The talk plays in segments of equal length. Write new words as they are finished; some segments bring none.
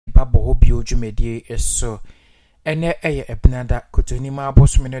eba boho bio dwumedie eso ene eye ebnada kotoni ma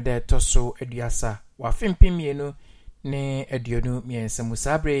boso me no de toso aduasa wa fimpimienu ne aduonu miensa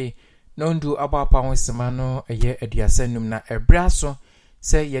musabre nondu abapa wonsema no eye aduasa num na ebraso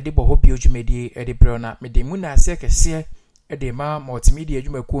se yede boho bio dwumedie ede brona mede mu na ase kese ede ma multimedia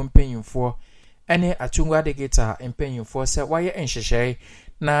dwumaku mpanyimfo ene atungwa de gita mpanyimfo se waye enhyehyey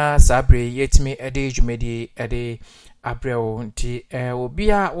na sabre yetimi ede dwumedie ede abreo nti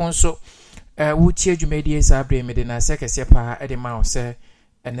obia wonso wutie dwumedie sabre mede na ase kese pa ede ma wo se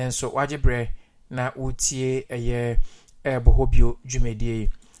enenso wagebre na wutie eye bohobio dwumedie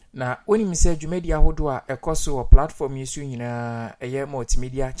na onim se dwumedie ahodo a ekoso o platform yesu nyina eye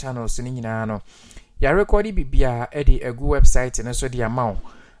multimedia channels ni nyina no ya record bibia ede egu website ne so de amawo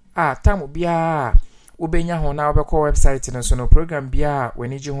tam bia ubenya ho na obekọ website ne so no program bia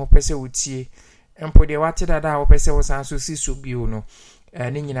weniji ho pese wutie empo de wate dada wo pese wo san so si so bio no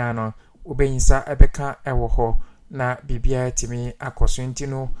ne nyina no ubenyisa ebeka ewo ho na bibia timi akoso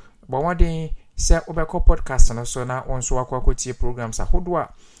ntino bawodin se obekọ podcast no so na wonso akwakotie programs ahodo a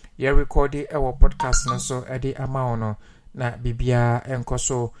ye record ewo podcast no so ede amawo no na bibia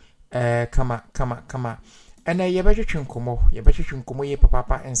enkoso kama ena yebetwetwe nkomo ye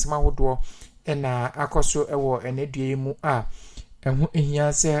papa ensema hodo ena akoso ewo enedue mu a ehu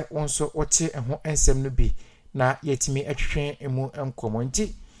ehia se wonso wote ehu ensem no bi na yetimi atwetwe emu nkomo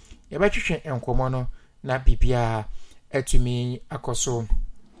nti yebetwetwe nkomo no na bibia atumi akoso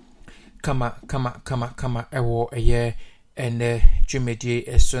kama ewo eye ene dwumedie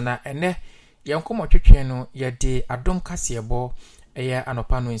eso na ene yenkomo twetwe no yede adom kasebo eye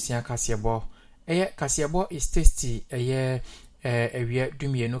anopa no nsia kasebo eye kasebo is tasty eye ewie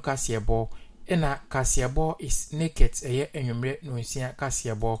dumienu kasebo ena kasebo is naked eye enwumre no nsia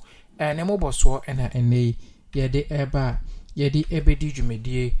kasebo ne moboso ena ene yede eba yede ebedi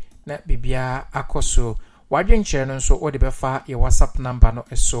dwumedie na bibia akoso wadwenche no nso ode befa ye WhatsApp number no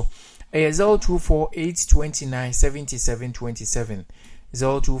eso 0248297727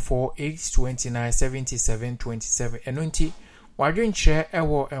 0248297727 enunti wadwenche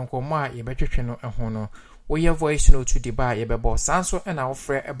ewo enkomo a yebetwetwe no eho no woye voice note de ba yebebo sanso ena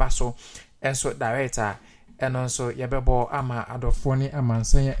wofre ebaso enso director eno nso yebebo ama adofo ne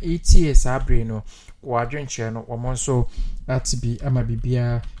amansan ya 80 sabre no wadwenche no womonso atibi ama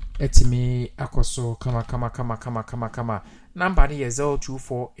bibia etimi akoso kama number ni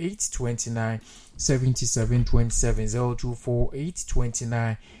 0248297727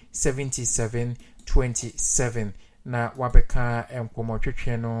 0248297727 na wabeka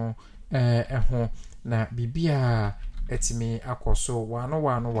enkomotwetwe no eho na bibia etimi akoso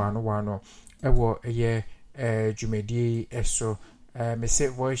wano ewo eye dwumedie eso mese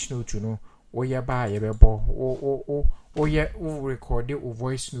voice note no woye ba yebebo oye u record o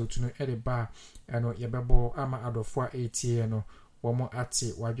voice note no ede ba eno yebebo ama adofo 80 no womo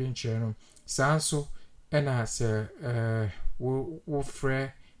ati wadwenche no sanso ena se wo frɛ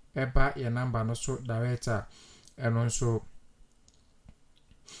eba ye number no so director eno nso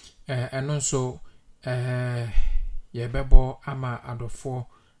yebebo ama adofo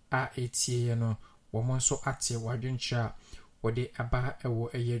a 80 no womo nso ati wadwenche a wode aba ewo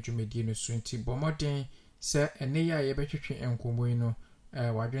eye dwumedie no so nti bomoden se ene ya yebetwetwe enkomo yi no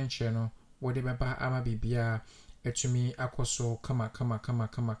wadwenche no wode beba ama bibia etumi akoso kama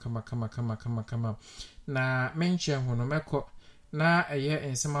na menche ho no meko na eye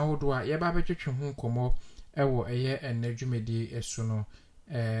ensema hodo a yeba betwetwe ho nkomo ewo eye ene dwumedie eso no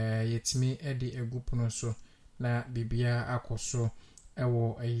yetimi edi egupu no so na bibia akoso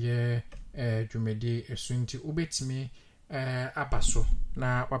ewo eye dwumedie eso nti ubetimi abaso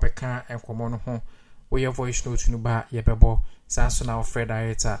na wabeka enkomo no ho woye voice note no ba yebebo sanso na ofred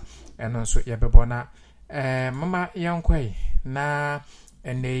director eno nso yebebo na mama yankwai na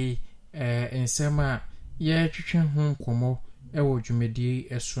enei ensema ye twetwe ho nkomo ewo dwumedie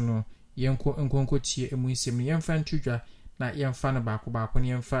eso no yenko tie emu nsem yemfa ntudwa na yemfa no baako ne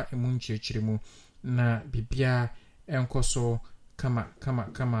yemfa emu nkyerkyere mu na bibia enkoso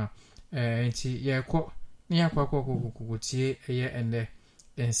kama enti yekọ ni yakwa tie eye ende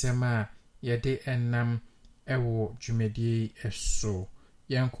ensema yede enam ewo dwumedie eso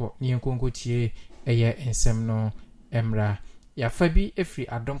yenko tie eye ensem no emra ya fabi efri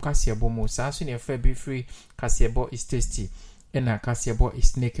adom kasebo mo sanso ne fabi free kasebo is tasty ena kasebo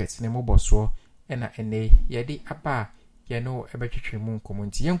is naked ne moboso ena ene yede aba ye no ebetwetwe mu nkomo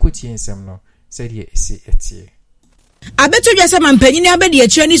nti yenko tie ensem no said ye esi etie abeto dwa se mampanyini abedi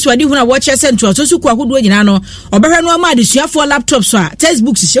akire ni so ade hu na wo che se nto so su kwa hodo nyina no obehwe no ma adesuafo laptop so a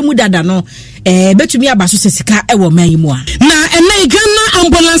textbooks hyemu dada no betumi abaso sesika e wo man mu a na ene Ghana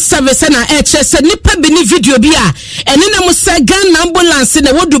ambulance service na che se nipa bi ni video bi a ene na mo se Ghana ambulance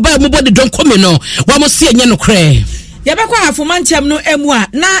na wo Dubai mo body don come no wa mo se enye no kre yabekwa afomantem no emu a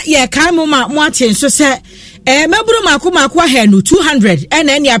na ye kan mo ma mo aten so se meburu mako ahenu 200 ene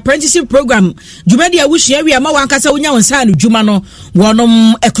any apprenticeship program jumadi awuhia wi ama wankasa wonya wonsa no juma no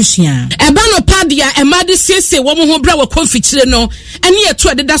wonom ekohia eba no padia emade sese wo mo ho bra wa konfikyire no ene eto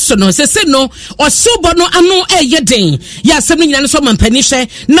adeda so no sese no osubo no ano eyeden ya asem no nyina no so mampani hwe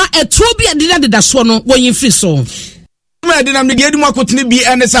na eto bi adeda so no wo yimfiri so ma de nam de edi mu akotene bi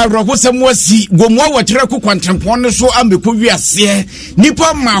ene sa roko sem wasi Gomoa Okyereko kwantempon no so ambekọ wiase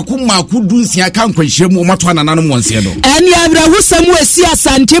nipa mako dunsia kan kwanhire mu mato anana no monse do ene abrahu sem wasi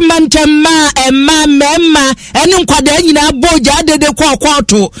asante mantemma emma ene nkwada nyina boja dede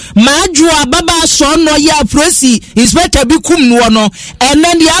kwakwato maadwo baba so no ya prosi inspector bi kum no no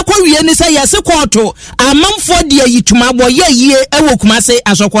ene de akọwie ni se yase kwato amamfo de yituma boye yie ewo kumase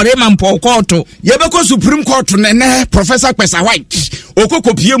asokore mampo kwato yebekọ Supreme Court nene Professor Pesa White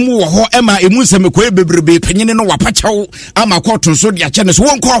okokopie mu wo ho ema emu nsem ko bebrebe panyine no wapachew ama court so de ache ne so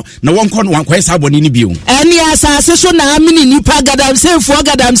wonko no wankọ esa aboni ni bio eni asase so na amini nipa gadam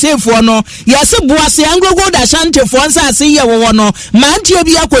sefo no yase boase angogo da shantefo nsase ye wo no mantie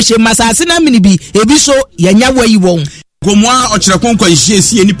bi akohye masase na amini bi ebi so yanya wayi won Gomoa Okyereko nkwanhye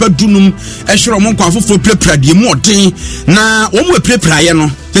sie nipa dunum ehwero mo nkwanfofo prepra de mu odin na wo mu prepra ye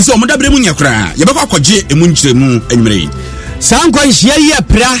no sese o mo dabre mu nyakra ye bekọ akọje emu nkyeremu anwere sankwanhye ye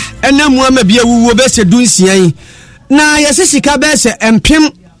pra ena mu ama bia wuwo be se dunsian na yese sika be se empem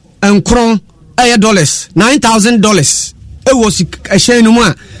enkron aye $9,000 ewo sika ehyen no mu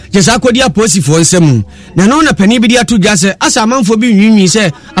a jesa akodi aposifo nsam na no na pani bi dia to dwa se asa amanfo bi nwinwi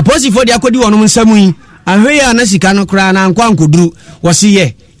se aposifo dia akodi wonom nsam yi ahwe ya na sika no kra na nkwankuduru wose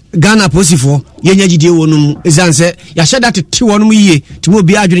ye Ghana posifo yenya gidie wonum ezanse ya sheda tete wonum yiye timo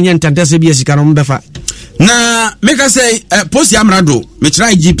bi adwene nya ntantase bi sika no mbefa na meka say posi amrado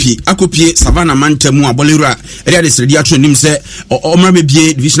mechira IGP akopie Savannah Mantamu abolera area desredi atro nim se omra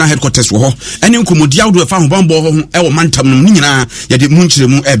mebie divisional headquarters wo ho ene nkomodia wodo fa hobambo ho e wo Mantam no nyina ya de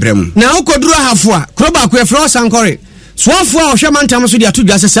munkyeremu ebrem na okoduru ahafo a kroba ko efro sankore swafo a ohwe Mantam so de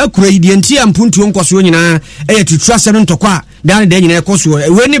atodwa se sa kura yidi enti ampuntuo nkoso nyina eye tutu ase no ntokwa dan de nyina ekoso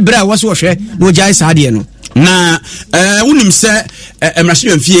we ni bra wo so ohwe no jai saade no na unim se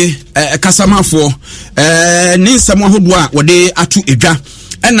emrahye mfie kasamafo ni nsamo ahodo a wode atu edwa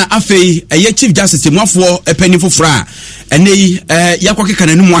ena afei eye chief justice muafo epani fofora enei yakokeka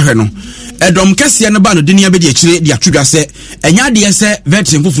nanu ahwe no edom kese ne ba no de nia be de akire de atwodwa se enya de se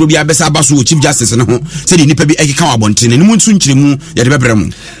veteran foforo bi abesa abaso chief justice no ho se de nipa bi ekeka wabonten ne mu ntu nkyiremu ye de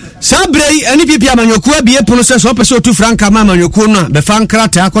bebrem Sabrei ani pipi amanyoku abie pono se so pese otu franka ma amanyoku no be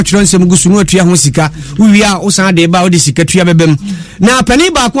fankrata akotwero nsem gusu no atua ho sika wiwia wo san de ba wo de sika tua bebem na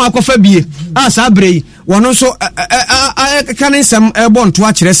pani ba ko akofa bie Sabrei wono so kan nsem ebo nto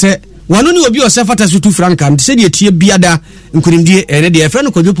a kire se wono ni obi o se fata so tu franka se de etie biada nkunimdie ene de efra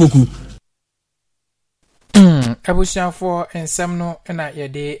no kodwopoku abusiafo ensem no na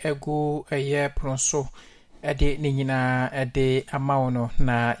yede egu eye pronso ede ne nyina ede amawo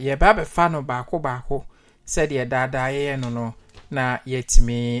na ye ba be fa no baako said ye dada ye no na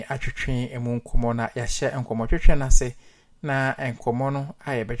yetimi atwetwe emu nkomo na ya hye nkomo twetwe na se na nkomo no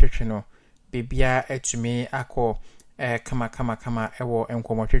aye betwetwe no bibia etumi akọ kama ewo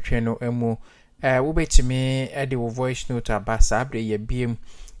nkomo twetwe no emu wo betimi ede wo voice note abasa abre ye biem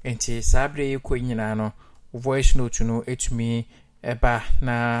enti sabre ye ko nyina no voice note no etumi eba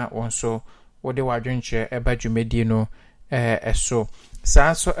na wonso wode wadwenche eba dwumedi no eso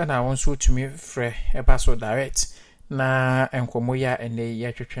sanso na wonso tumi frɛ eba so direct na enkomo ya ene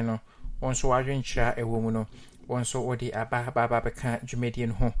ya twetwe no wonso wadwenche ewo mu no wonso wode aba beka dwumedi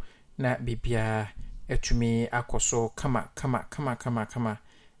no ho na bibia etumi akoso kama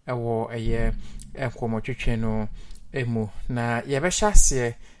ewo eye enkomo twetwe no emu na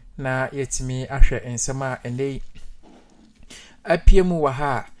yebɛhyase na yetimi ahwɛ nsɛm a ene apiemu wa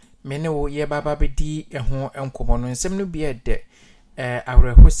ha mene wo ye baba bedi eho enkomo no nsɛm no bi ede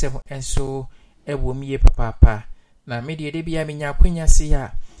awerɛhosɛm enso ewom ye papa na media de bia menya kwanya se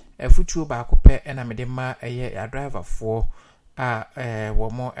ya afutuo ba akopɛ na mede ma eye ya driver fo a wo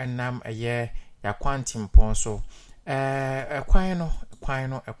mo enam eye ya kwantimpon so kwan no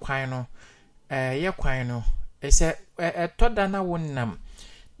ye kwan no ese toda na wonnam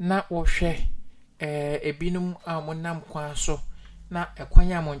na wo hwɛ ebinum a monam kwan so na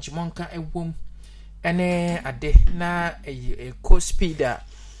ekwanya monchimonka ewom ene ade na co speeder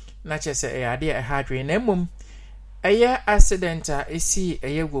na chese ade hardware na mum accident a esi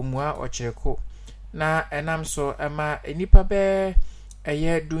Gomoa Okyereko na enam so ema enipa be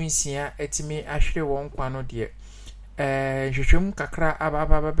dunsia etimi ahwere won kwa no de hwehwem kakra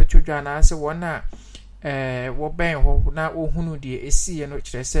aba betudwa na ase wona wo ben ho na ohunu de esi no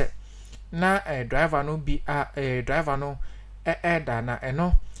kyerese na driver no bi driver no da na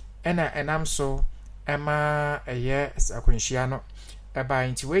eno ena enam so ema akonhia no eba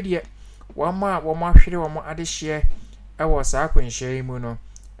nti wedie wama ahwere wama adehye ewo sa akonhia mu no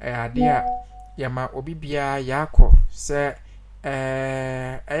ade a yama obibia yakọ se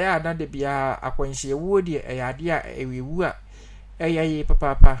ada de bia akonhia wo de ade a ewewu a yi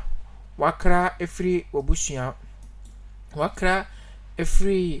papa wakra efri obusua wakra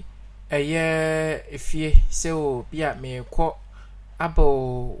efri efie se o bia mekọ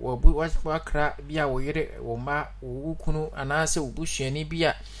abo wakra bia wo yere wo ma wo kunu anase obusua ni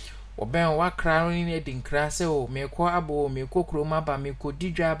bia oben wakra ni edinkra se o mekọ abo mekọ kroma ba mekọ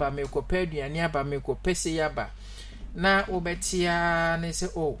didwa ba mekọ peduane aba mekọ pese yaba na obetia ne se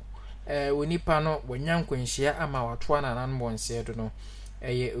o wonipa no wonyankwanhia ama watoa na nan bonse do no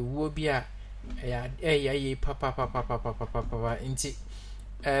ewuo bia papa inti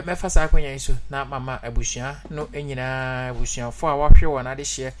mefasa akonya iso na mama abusua no enyina abusuafo a wahwe won ade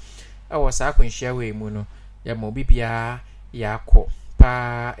hye ewo sa akonhia we mu no ya ma obibia yakọ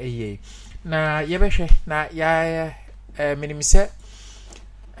pa na yebehwe na ya minimse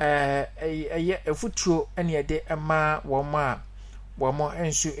efutuo ene ede ema womo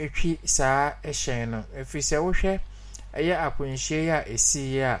ensu etwi saa ehyen no efise wohwe akonhia ya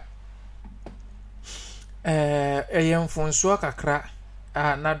esi ya mfonso kakra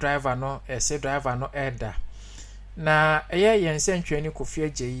na driver no driver no eda na yense ntwani kofi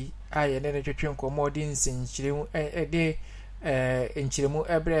ajeyi ye ne twetwe nkomo di nsinchiremu de enchiremu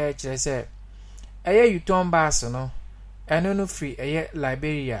ebre kyerese yuton bus no eno no free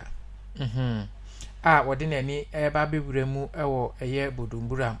Liberia wode nani ba bewuremu ewo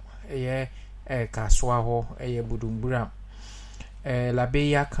Budumburam kaswa ho Budumburam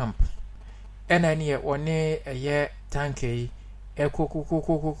Liberia camp enani one tankei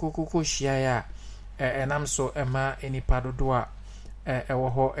ekokokokokokoko hia ya enam so ema enipa dodo a ewo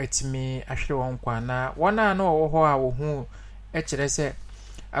ho etimi ahwere won kwa na wona na owo ho a wo hu kyerɛ sɛ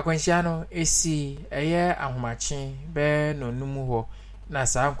akwanhyia no esi ahomache be no numu ho na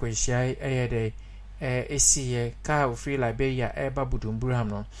saa akwanhyia de esi ka ofri Liberia ba Budumburam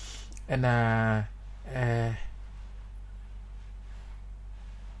no na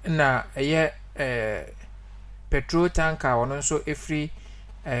petrol tanker ono nso efri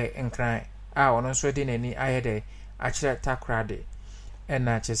nkran ono nso de nani ayede akyerɛ takrade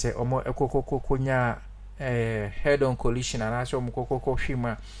na kyese omo ekokokonya head on collision and also mukoko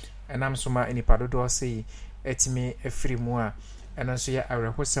hwima enam soma enipa dodo sei etimi efri mu a eno nso ya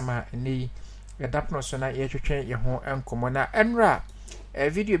awrehosema ni yadapno so na yetwetwe ye ho enkomo na enra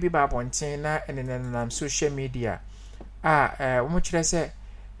video bi ba bonten na enenenam social media wo kyerɛ sɛ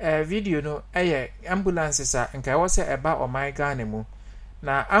video no ambulances a nka wo sɛ eba oman Ghana mu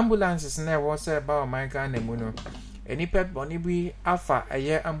na ambulances na wo sɛ eba oman Ghana mu no enipa boni bi afa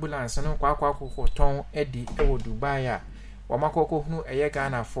ambulance no kwa kokoton edi ewo Dubai a wo makoko hunu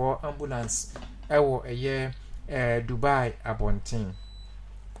Ghana for ambulance ewo Dubai abonten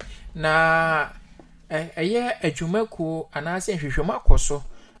na adwumaku anase hwehwema koso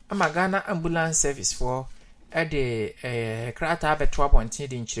ama Ghana ambulance service for krata beto abonten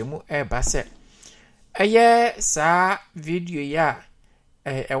di nkyeremu ba se saa video ya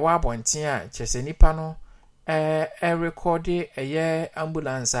ewo abonten a kyese nipa no record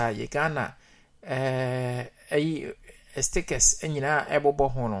ambulance a ye Ghana stickers enyina ebobo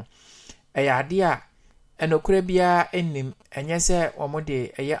ho no ade a enokura bia enim enye se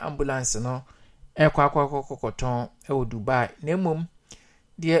omode ambulance no ekwakokoton ewo Dubai na emom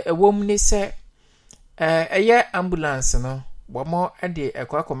de ewom ni se ambulance no bomo de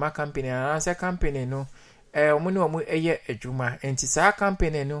ekwakoma company na se company no omo ni omo adwuma enti saa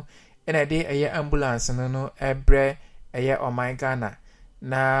company no ena de ambulance no ebre oman Ghana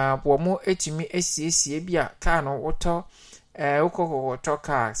na bomo etimi esiesie bia car no woto ukokokoto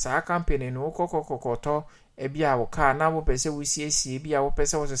car saa company no ukokokoto bia wo car na wo pese wo siesie bia wo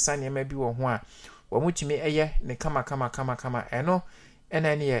pese wo sesane ma bi wo ho a wo mutimi ne kama eno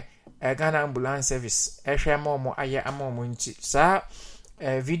ena ne Ghana ambulance service ehwe amomo amomo nti saa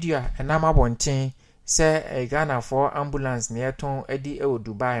video enama bonten se Ghana for ambulance ne eton edi e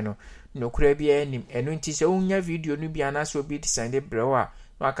Dubai no nokura bia nim eno nti se unya video no bia na so bi design de brewa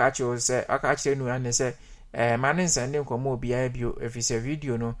wakachi o se wakachi nu ane se mane nsende nkomo obi abio efise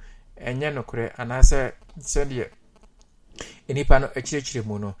video no enye nokure anase sende enipa no achirechire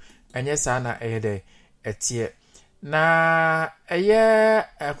mu no enye saa na eyede etie na eye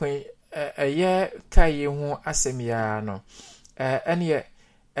kai hu asemia no ene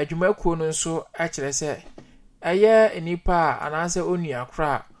adwumakuo no nso akire se eye enipa anase onua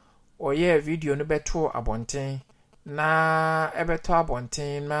kra oye video no beto abonten na ebeto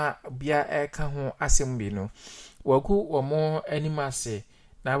abonten na bia eka ho asem bi no wagu omo animase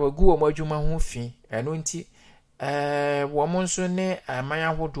na wagu omo adwuma ho fi eno nti womo nso ne amanya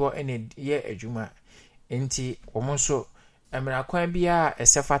hodo ene ye adwuma nti womo nso emra kwan bia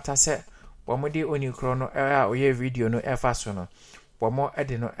esefata se womo de onikro no oye video no efa so no womo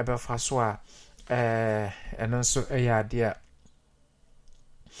ede no ebefa so a eno nso eya ade a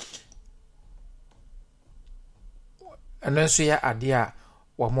eno nso ya ade a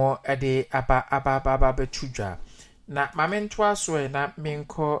womo ede aba betudwa na mamento aso na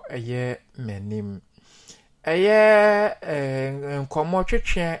menko eye menim eye nkomo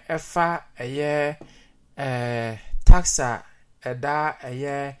twetwe efa eye taxa eda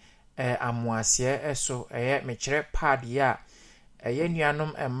eye amuase eso eye mekire pad ya eye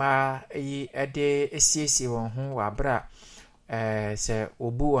nuanom ema yi ede esiesie won ho wabra se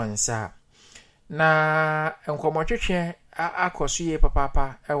obu wonsa na nkomo twetwe akoso ye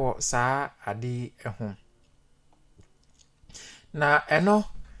papa ewo saa ade ehum na eno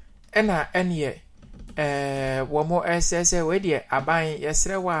enie womo ss we de aban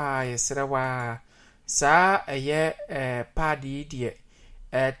yesrewa saa eye party de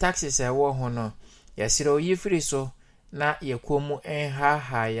taxes ewo ho no yesre oyifiri so na yekomu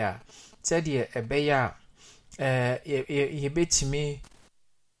enha ya tede ebeya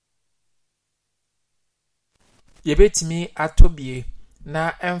yebetimi atobie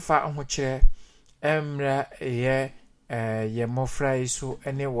na emfa ho kire emra ye mofra iso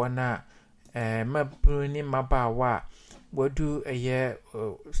ene wona mabuni mabawa wadu eye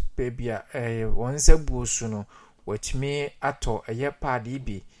bebia wonse buosu no watimi ato eye padi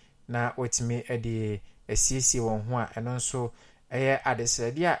bi na watimi ede esiesi won ho a eno nso eye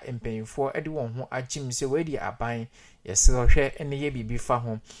adesede a empenfo ede won ho agim se wedi aban yeserohwe ene ye bibi fa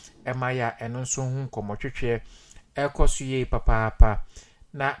ho emaya eno nso hu komotwetwe ekoso ye papa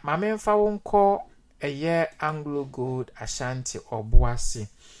na mamemfa wonko eye Anglo Gold Ashanti Obuasi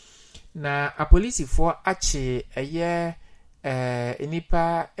na apolisi for ache eye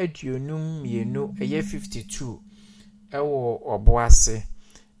enipa aduonum mienu eye 52 ewo Obuasi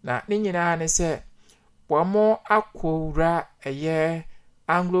na ne nyina ne se womo akowura eye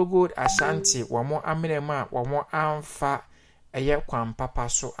Anglo Gold Ashanti womo amenema womo amfa eye kwan papa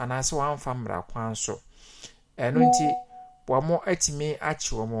so anase wamfa mra kwan so eno nti womo atimi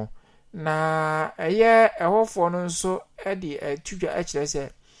ache womo na eye ehofo no nso edi atudwa akire se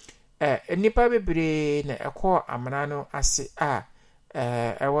enipa bebre na ekọ amana no ase a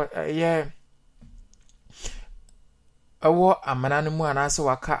ewo amana no mu anase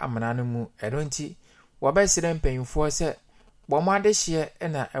waka amana no mu eronti wabesire mpanyimfo se bomo adehye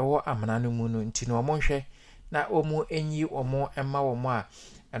na ewo amana no mu no nti no omonhwe na omu enyi omo emma womo a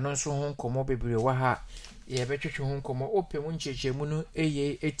eno nso ho nkomo bebre wa ha ye betwetwe ho nkomo opemu nchechemu no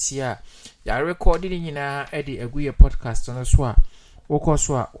eye etia ya record ni nyina edi aguye podcast no so a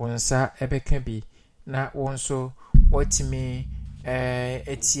wokoso a wonsa ebeka bi na wonso otimi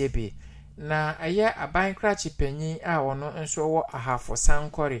etie bi na aya aban krachi panyi a wono nso wo ahafo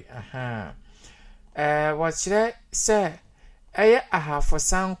sankore wachire se aya ahafo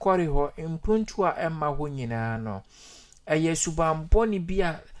sankore ho impuntu a emma ho nyina no aya subamboni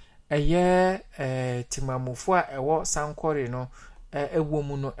bia aya timamufo a ewo sankore no ewo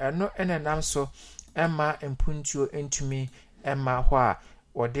mu no eno enenam so emma impuntuo entumi emma ho a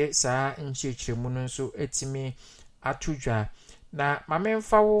wode saa nchechiremu no nso etimi atudwa na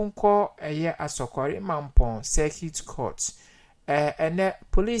mamemfa wonko eye asokore mampon circuit court ene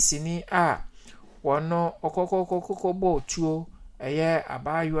police ni a wono okokokokoko bo tuo eye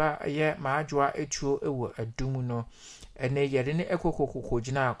abaywa eye maadwa etuo ewo adum no ene yede ne ekokokoko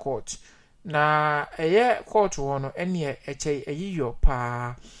gina court na eye court wono ene eche eyiyo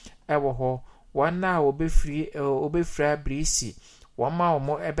pa ewo ho wana obefra brisi wama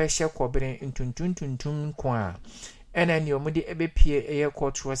omo ebehye kobere ntuntuntuntum kwa ena ni omudi ebepie eye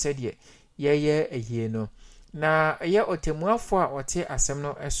court wo sede yeye ehie no na eye otemuafo a ote asem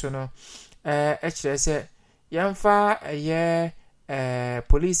no eso no ekire se yamfa eye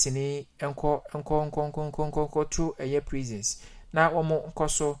police ni enko tu eye prisons na omo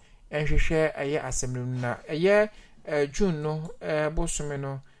nkoso enhwehwe eye asem no na eye June no bosome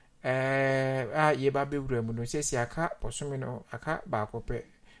no ye ba bewura mu no sesi aka bosome no aka ba kope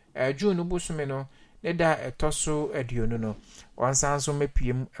June bosome no ne da etoso aduonu no wansan so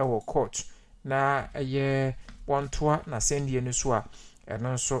mapiem ewo court na ye wontoa na sendie no so a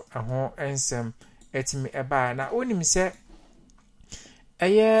eno so ho ensem etimi eba na onim se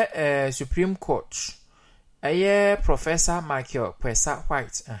Supreme Court Professor Michael Pesa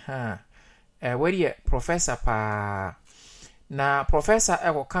White where ye professor pa na professor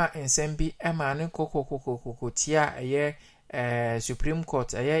kan ensem bi ema ne kokokokoko tia Supreme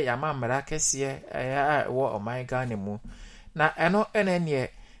Court yama mara kese wo my Ghana mu na eno enene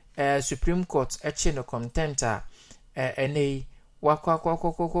Supreme Court eche no content a enei wakwa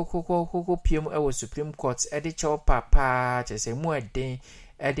piem Supreme Court ede chew papa chese mu eden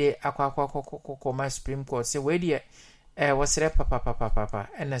ede akwa ma Supreme Court se we de wasere papa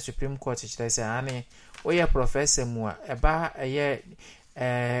na Supreme Court chese ane oya professor mu a eba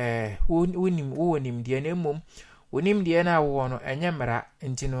wonim de na mum wonim de na wo no enye mra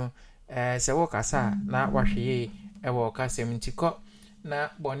ntino se wo kasa na wahwe ewo kasa mtiko na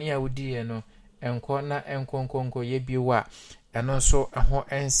boni a wodi no enko na enkonkonko ye biwa eno so ho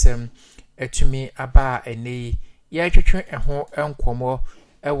ensem etumi aba enei ye twetwe ho enkomo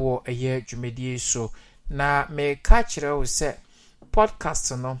ewo eye dwumedie so na me ka kire wo se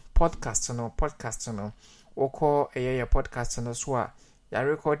podcast no woko eye podcast no so a ya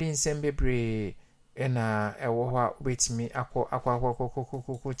recording sem bebre ena ewo ho a wetimi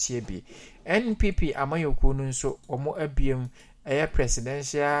akwa tie bi NPP amayoku no nso omo abiem eye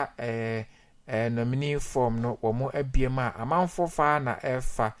presidential nominee form no womo abiem a amanfo fa na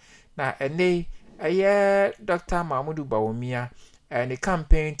efa na ene Dr. Mahmudu Bawumia the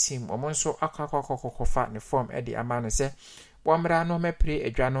campaign team womo nso akwa ne form edi amano se womra no mepre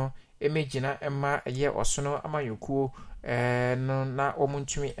adwa no emegina emma osono amayokuo no na womo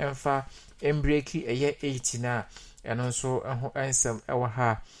ntumi emfa embreki 80 na eno nso ho ensem ewo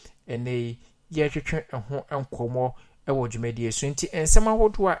ha ene ye twetwe ho enkomo ewo dwumedie so nti ensem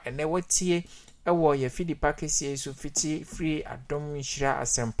ahodo a ene watie ewo ye fidi pakesi so fiti free adom nhira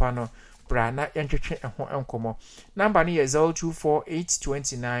asempa no bra na yentwetwe ho enkomo number no ye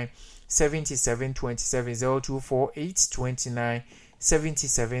 024829 7727 024829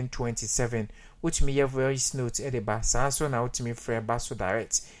 7727 which me your voice note edeba sanso na ultimate free baso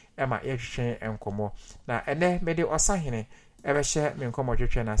direct ema yetwetwe enkomo na ene mede osahene ebehye me enkomo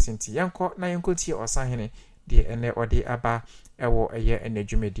twetwe na senti yenko na yenkotie osahene de ene ode aba ewo eye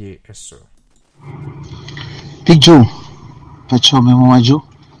enadwumedie eso Pijo pacho memowajo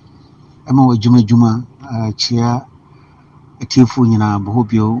ama wajuma chia etifu nyina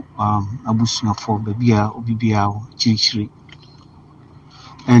bohobio abusuafo babia obibia chichiri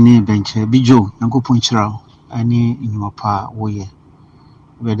ani benche bijo nankopon chira ani nyumapa woye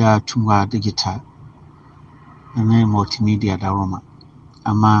weda tumwa digital na multimedia daroma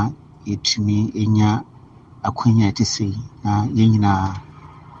ama etumi enya akwanya etisi na yenyina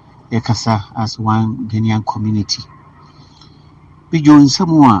ekasa as one Ghanaian community bijo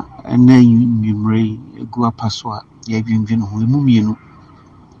nsamwa na nyumre egua paswa ya dwindwin ho emumienu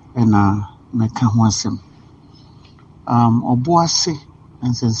na meka ho asem oboase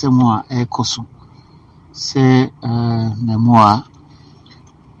nsensemwa ekoso se memoa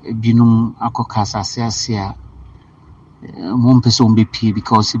binum akokasa asia mompese ombepie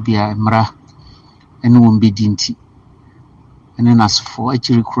because bia mra ene wombedinti ene nasfo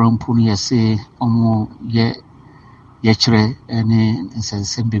achiri krampo no yese omo ye kire ene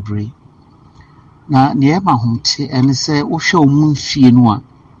nsensem bebre na ne ma humte ene se wo hwe omu fie no a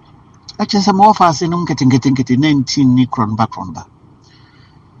achese ma ofa ase no nkete 19 ni kronba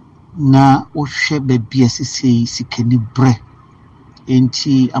na wo hwe bebia sisi sikani bre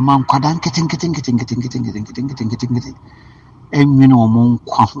enti ama nkwada nkete enwene omo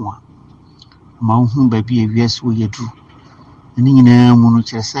nkwa ho ma hu bebia wiase wo yedu ni nyina mu no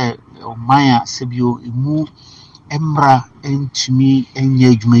kyerese omaya sebio emu emra entumi enya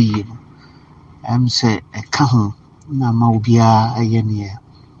adwuma yie no se eka ho na ma obia ayene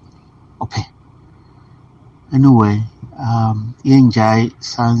ope anyway yenjai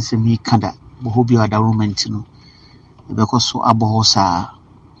sanse mi kada bohobi adawment no bekoso abohosa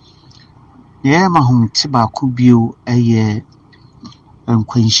ye ma hum tiba kubio eye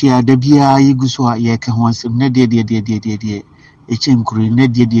nkwanhia da bia yiguso a ye ka ho asem na de echenkuri na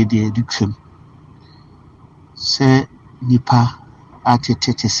de twem se nipa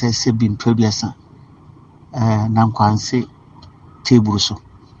atete se bimpra biasa na nkwanse table so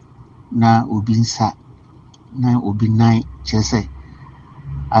na obi nsa na obi nai chese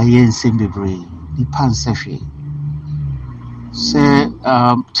ayen sembebre nipa nsahwe say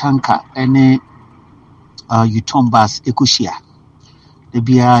tanker any utombas ekushia de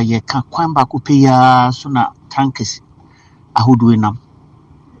bia ye ka kwan ba ko peya so na tankers ahodo nam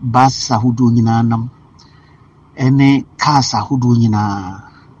bus ahodo nyina nam any cars ahodo nyina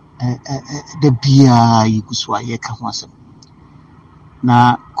de bia yikuswa ye ka ho asem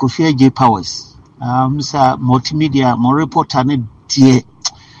na Kofi J Powers Mr. Multimedia mo reporter ne die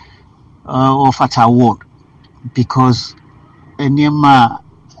of at award because enema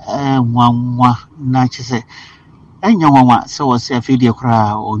nwanwa na chese enya nwanwa so was a video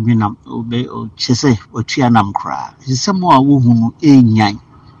kra onwinam obe chese otua nam kra sesemo a wo hunu enyan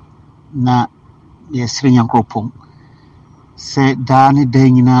na yesre nyankropon se dani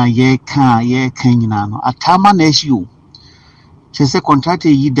denyina ye kan nyina no atama na ehio chese contract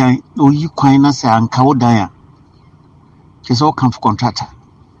yi dan oyi kwan na se anka wo dan a chese o kan contractor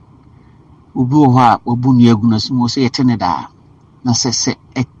obi wo ha obu nu aguna simo se yetene da na se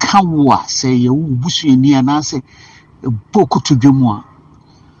e kanwa se ye wubusuani ana se boku tudwemu a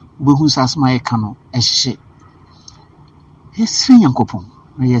obehu sasma ye kano ehye esri yankopon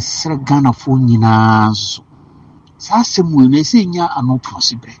na yesre Ghana fo nyina so sasemu na se nya ano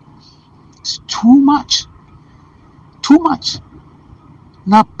possible it's too much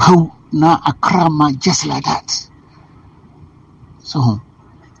na pau na akrama just like that so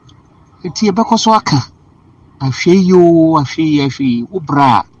eti ebekoso aka afei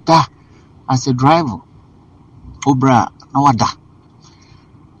ubra da as a driver ubra na wada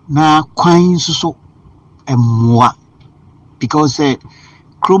na kwan suso emwa because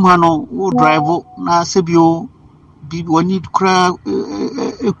kromano wo driver na sebio bi woni kra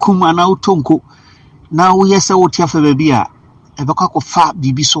kuma na utonko na wo yesa wo tiafa baby a ebekwa ko fa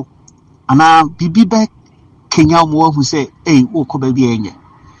bibi so ana bibi be Kenya mo hu say wo ko baby enye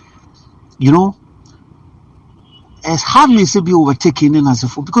you know it's hardly to be overtaken in as a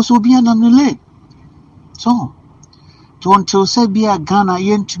fool because we'll be an lane. So, to until say be a Ghana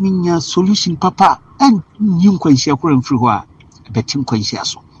yen to mean solution, papa, and you can share current free war, betting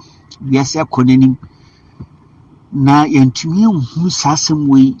quenchiaso. Yes, I couldn't na yen to me who says some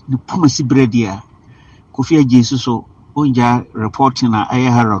way the promised bread here. Kofi Jesus so onja reporting a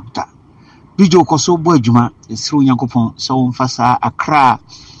Ayahara. Bijo Koso Bojuma is through Yankopon, so fasa a cra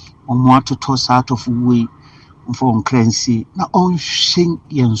on what to toss out of way. For currency na on shin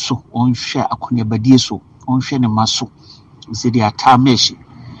yenso on share akonya badie so on hwe ne maso se dia tameshi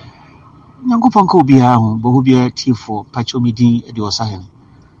nyankopon ka obi ha ho bo bia tifo pacho midin e de osahen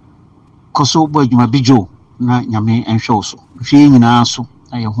koso bo adwuma bijo na nyame enhwe so hwe nyina so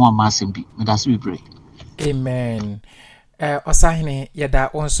na ye ho amasem bi medase bibre amen osahene yeda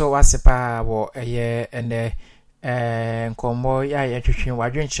onso wasepa wo eye ene nkomo ya twetwen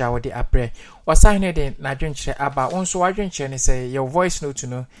wadwenkyira wode apre wasahene de na dwenkyire aba onso wadwenkyire ne say your voice note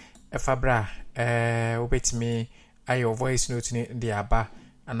no efabra obetimi ayo voice note ni de aba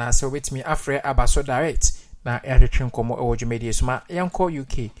ana say obetimi afre aba so direct na ya twetwen nkomo ewo dwumedie soma yanko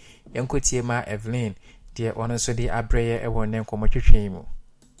UK yanko tiema Evelyn de ono so de abreye ewo ne nkomo twetwen mu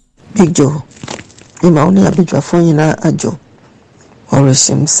Big Joe ima oni abidwafo nyina ajo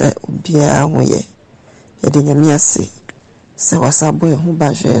oresim se obia ahoye yede nyame ase se wasabo ye hu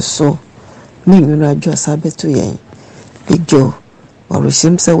baje so menwunu adwo sabeto yen Big Joe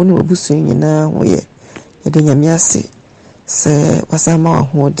oresim se woni obusu nyina hoye yede nyame ase se wasama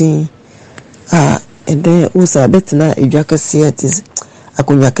wahodin ede usa betina edwa kase atis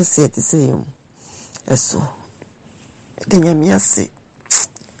akonya kase atise yem eso yede nyame ase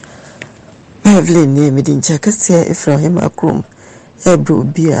Evelyn ne medin chakase Ephraim akrom ebro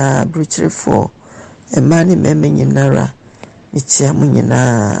bia brochirefo emani meme nyinara michia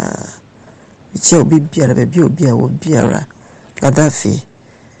munyina michia obi biara bebi obi a obiara Gaddafi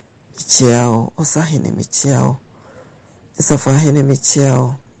michia osahene michia isafa hene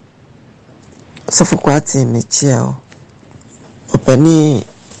michia safu kwati michia opani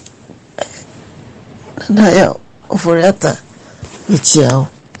na ya oforiata michia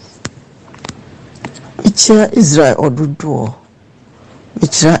Israel oduduo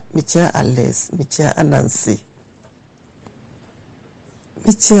michia Alex michia Anansi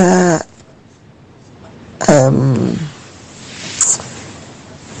michia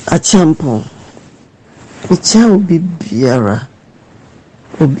Achampo michia obi biara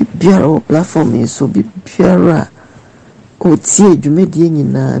o platform is obi biara o tie dwumedie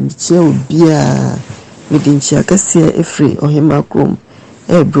nyina michia obia medinchia kase efre ohema krom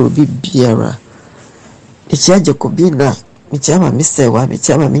ebro obi biara michia Jacobina michia ma misewa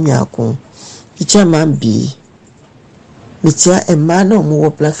michia ma minyako michia ma mbi michia ema na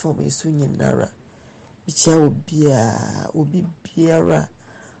omo platform isu nyinara mekyia obi biara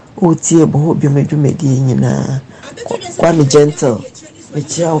otie bo bi medwumadi nyina kwa me gentle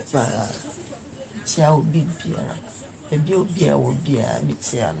mekyia pa mekyia obi biara obi a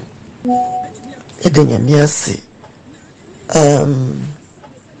mekyia no edenya miase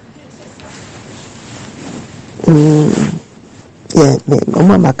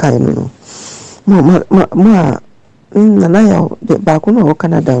mama kai no nana ya baako no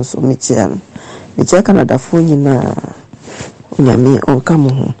Canada nso mekyia Canada fo nyina onyame onka mo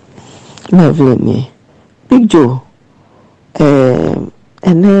ho na vleni Big Joe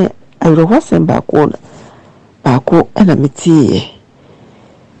ene ayrohwasem baako ena metie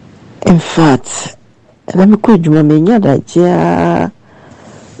in fact ena me ko adwuma me nya da gya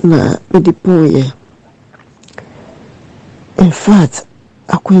na medipoye in fact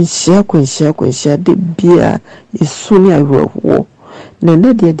akwenhyia de bia esuni ayrohwo na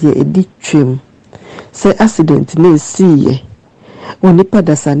de edi twem se accident na esiye onipa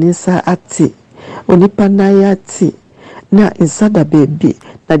dasanisa ati onipa nayati na insada baby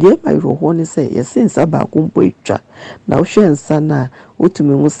na de ayrohwo ne se yesensa ba kompo etwa na wo hwe nsa na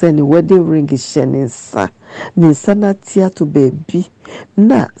otumi hu se ni wedding ring hye ne nsa ni nsa na tia to baby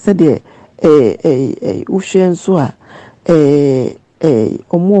na se de wo hwe nso a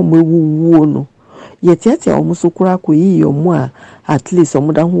omo ewuwo no yetiatia omo so kura ko yi omo a at least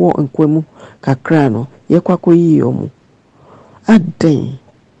omo da ho nkwamu kakra no ye kwako yi omo aden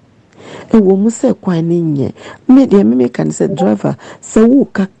ewo mu se kwan ni nye me de me kan se driver se wo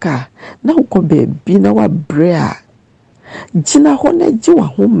kaka na wo ko baby na wa brea jina ho na ji wa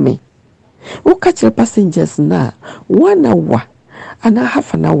ho me wo ka kire passengers na 1 hour ana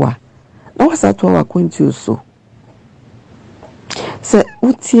half an hour na wasa to wa konti so se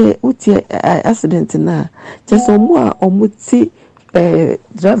utie accident na just omuti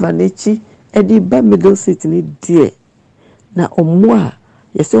driver nechi edi ba middle seat ni die na omua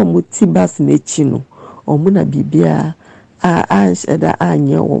yese omuti bus nechi no omu na bibia sheda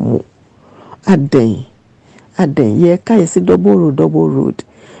anye omu aden ye ka yese double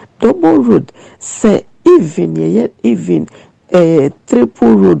road se even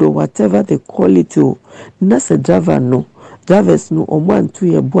triple road or whatever they call it na se driver no drivers no omantu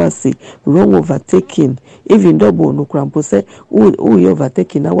ye boase wrong overtaking even double no krampo say who ye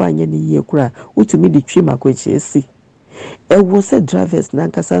overtaking na wanye ni ye kura utumi di twima kwechesi ewo say drivers na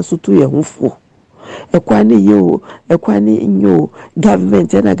nkasa nso to ye hofo ekwani nyo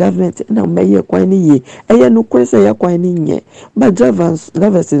government na meye kwani ye eye no kwese ye kwani nye but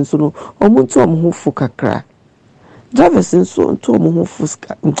drivers nso no omuntu omhofo kakra drivers nso nto omhofo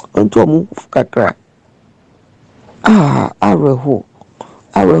kakra areho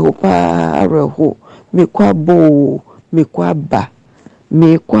mekwaba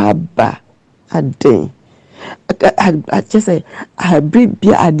aden I just say I bring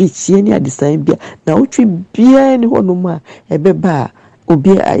bia adichie ni adisan bia na otwe bia ni honum a ebeba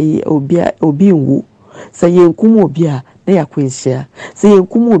obi nwu se yenkum obi a na yakwenhia se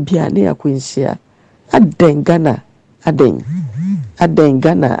yenkum obi a na yakwenhia aden Ghana aden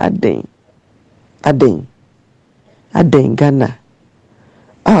Ghana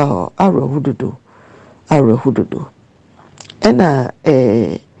arehududu ena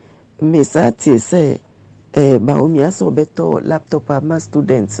mesati say Baomi aso beto laptop ama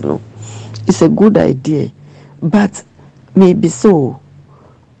students no it's a good idea but maybe so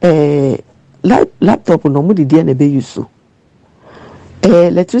laptop no mu didi na be use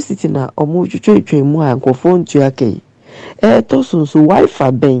electricity na omu twetwe mu a nkofo ntu akai to so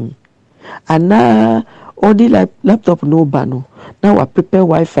wifi ben ana odi laptop no ba no na wa prepare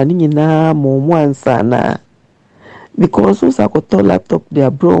wifi ni nyina mo ansa na because so sakoto laptop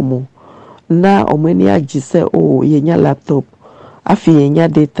dia bromo na omani agise yenya laptop afi yenya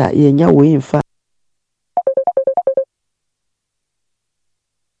data yenya we infa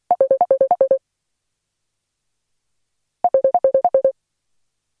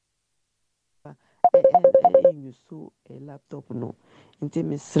yusu laptop no nti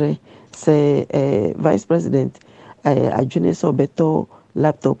misre se vice president adwene so beto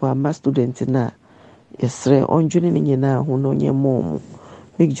laptop ama student na yesre onjune ni nyina ho no nyemo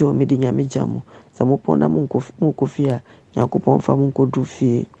Big Joe medinya mejamu samopona munkofia yakopon fa munkodu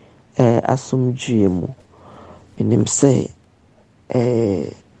fie asomdue mu enim se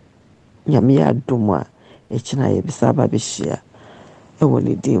nyame adoma ekina ye bisaba behia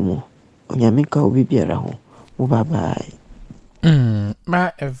ewoni dimu onyame ka obi biara ho mu bye bye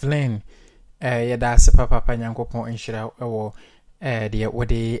ma Evelyn yeda se papa nyankopon enhira ewo de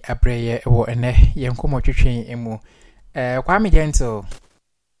wode abreye ewo ene yenkomo twetwen emu Kwame Gentle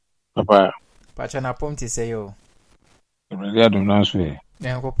Papa Pachana pomti say yo. Regarding Nanswe.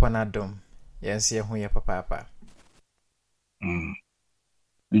 Yanko Panadom. Yes, ye who ye papa.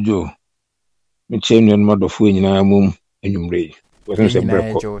 Joe. Me chain your mother for in our mum and you ray. Wasn't a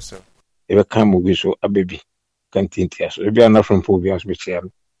breakfast. So. Ever come with so a baby. Can't think yes. If you are not from Pobians, Miss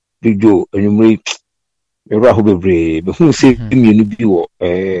Big Joe, and you ray. The Rahu be brave, but who say me you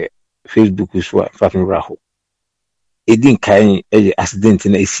Facebook is what Fatin Rahu. It didn't carry a accident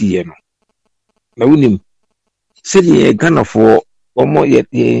in a sea. Now, when him said ye Ghana for or more yet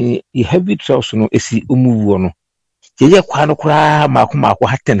ye heavy trousers no esi umuvu no. Ye kwano kura makumako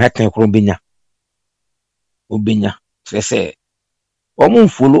haten krombinya. Obinya. Say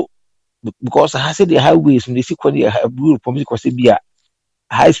follow because I said the highways and they see quite a blue from because it be a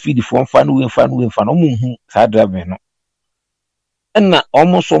high speed from fan sad driving no. And na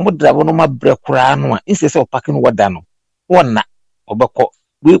almost so much driver no ma break no instead of parking wadano. One na obako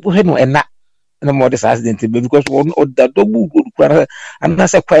we put no and na no more this accident because one or that double good and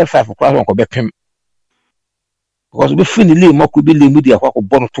that's a quite 5 o'clock on Quebec. Because we finally more could be media what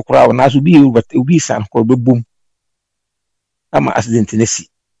born to crowd and as will be some boom. I'm an accident in the sea.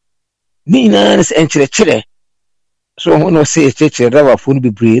 Nina is entry. So when I say church driver phone be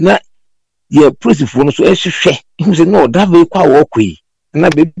brave na ye police phone so ehwe he say no that way kwa walk we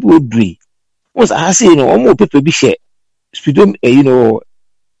na baby odri was I say no more people be share speed you know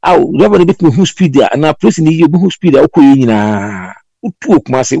how never bit me who speed there and na police ni you who speed there ko nyina utu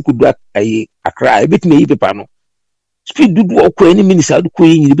okuma say ku do ayi akra bit me yi paper no speed do ko any minister do ko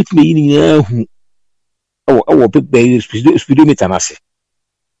nyina bit me yi nyina hu awo big speedometer na say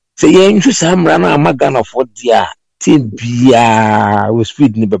ye nhu samra na magana for dia tin bia we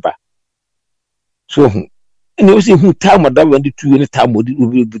speed ni baba so and you see who time that when the two any time would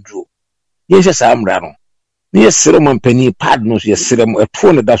be draw yes samra no yes ceremony penny pad no yes ceremony a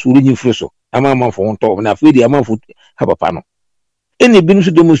phone that's really new fresh so amama for on top na fe di amama for ha papa no any binu so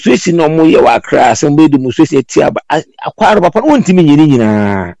demonstration no mo ye wa kra some demonstration ti aba akwara papa no ntimi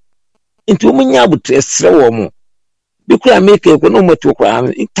nyina nti o munya abutre sere wo mo bi kura make ko no moto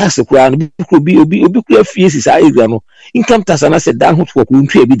kura tax kura no bi obi kura fees sa area no income tax na se dan ho to ko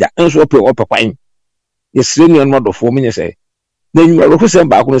ntwe bi da enso ope kwan yesire ni on do fo me say na nyu ro ko se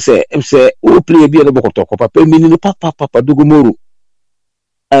ba ko se o play bi no bokoto ko papa mi ni papa dogomoro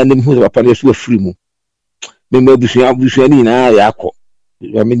ani hu papa le so free mu me busu ni na ya ko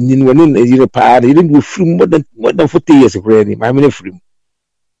ya me ni woni na yire pa ni do free more than 40 years kura ni ma me free mu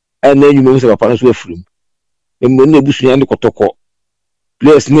and then you know papa no so free mu na busu ni kotoko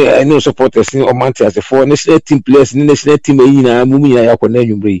players ni any supporters ni o manti as for national team players ni national team yi na mu ya ya ko na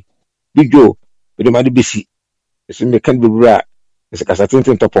nwumre Big Joe be ma de bisi ese me kan bebra ese kasa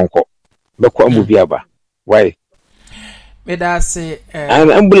tintin toponko be ko amu biaba why me da say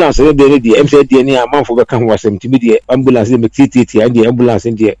ambulance dey dey MC dey ni amanfo be kan ho asem timi dey ambulance dey make titi and dey ambulance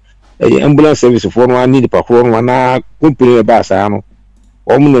dey ambulance service for no ani pa ko no na company ba sa no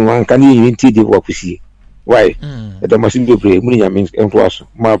o mu no an kan yi nti dey wa kusie why the machine be play mu nya menento aso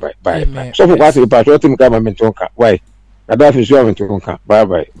ma bye so for kwase pa so tim ka ma men tonka why kada fi so amen tonka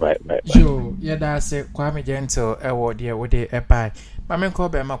bye so yeah da say Kwame Gentle ewo dey we dey e bye ma men ko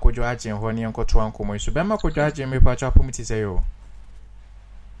be ma kojo agin ho ne enko to anko so be ma kojo agin me pa cha pomiti say yo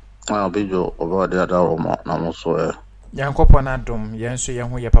Bijo oba de adawo na mo so yankopɔ na dom yenso ye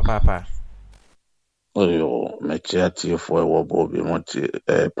ho ye papa oyo me chiati fo wo bo bi mo ti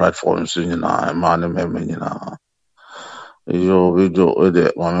platforms nyina ma ne me nyina yo bijo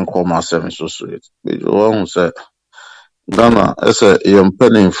ode ma ko ma se me so sweet bijo won se Ghana ese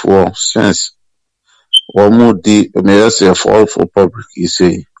yempeni for sense wo mu di me ese for public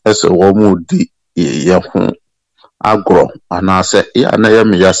ise ese wo mu di ye ho agro ana se ya na ye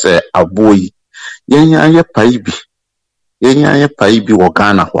me ya se aboyi yenya ye paibi wo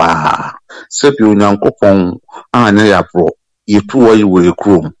Ghana kwa sebi onyankopon anya ya pro yetuwa yiwe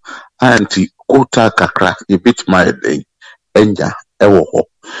krom anti kota kakra yebit my day enja ewo ho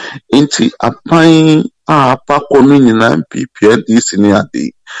inti apan apa kono nyina mpipia disi ni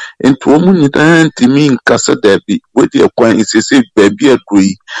ade inti omu nyina ntimi nkasa dabi wedi ekwan isese baabi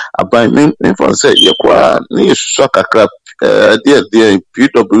adoi aban me fa se yekwa ne yesusu kakra de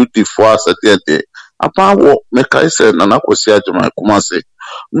PWD for us de apa wo mekai se na nakosi ajuma kumase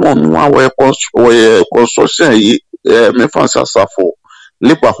no nwa we construction yi me fa safo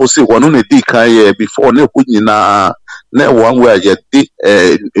liba hosi wonu ne di kan before ne ku nyina na one way ye di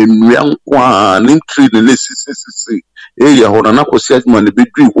enua kwa ne tree ne sisi ya ho na nakosi ajuma ne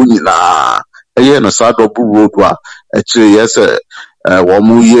bedwi wo nyina na sa double road wa e kire yes wo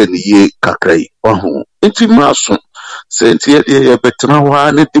mu ye ne ye kakrai ohu enti maso Senti ye betena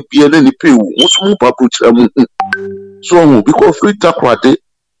wa ne de bia ne nipa ewu musu mu babu kyerɛ mu so ho because free takwade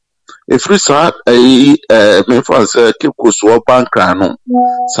e free sa me fa sɛ kiko so bankra no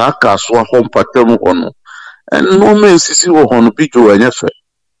sa ka so ho mpatam ho no no men sisi wo ho no bi jo enye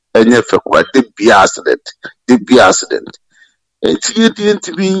fe kwa de bia accident enti ye di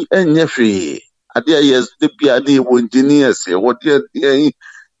enti bi enye hwe ade yes de bia ne wo engineers ye wo de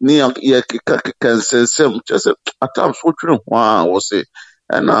ni ye keka nsensem just atam so twere ho a wo se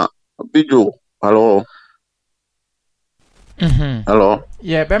na bijo hello hello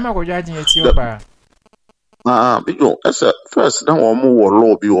yeah bema ko judging etiopa bijo esa first na wo mo wo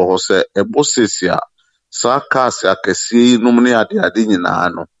law bi wo ho se ebo sesia sa cars akesi num ne ade nyina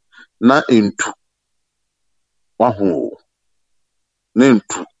no na entu wahu na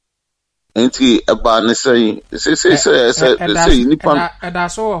entu enti eba ne sei sei nipa da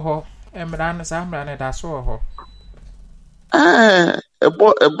so ho emra ne sa mra ne da so ho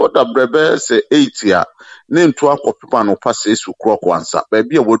ebo da brebe se 8 a na entu akopepa no pa se su kro kwansa ba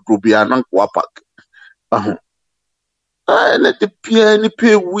bia wodro bia na kwa park ahu na de pia ni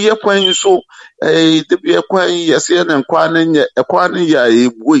pe wuye kwan so de bia kwan yese na kwa na nye kwa na ya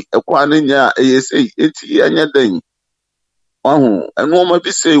ebui kwa na nya yese enti anya dan ahu eno ma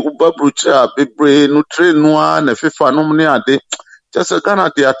bi se ubabrucha bebre no train no a na fefa no ne ade just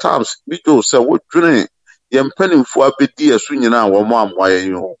Ghana their times bi do se wodwene ye mpanimfo abedi asu nyina wo mo amoye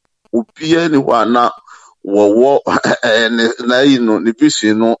yo obia ni ho ana wo na yi no ne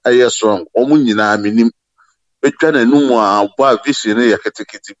vision no eye strong omu nyina minim betwa na numu a bo vision ye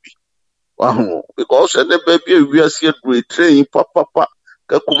ketekete bi wahu because the baby we are see great train papa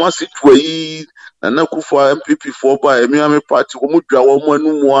ka kuma situai na kufu MPP for ba emi party wo mudwa wo mu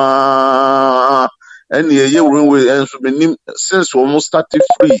anumu a ene ye we enso minim since we started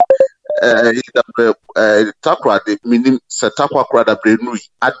free takwa de minim se takwa kra da brenu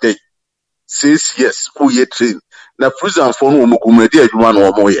ade 6 years who ye train na prison for no omugumedi adwuma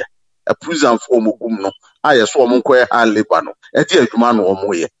no omo ye a prison for omugum no aye so omo nkoye ha labor no e di adwuma no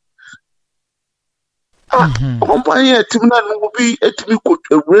omo ye company timna no bi etimi ko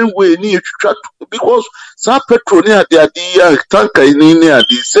railway ni etwitwa because sa petrol ni ade ya tanker ni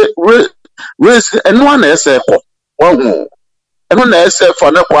ade se race eno na ese ko wahu eno na ese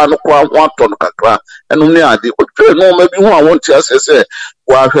fa na kwa no kwa 1 ton kakra eno ni ade otwe no ma bi ho a wonti asese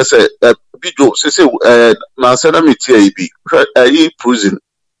wa hwese bijo sese na se na meti aibi yi prison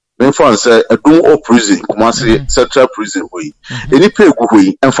me fan say adum o prison kuma se central prison hoyi eni pe egu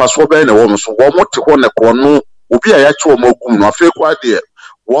hoyi emfaso be na wo no so wo mo te ho ne ko no obi a ya che wo magum no afi kwa de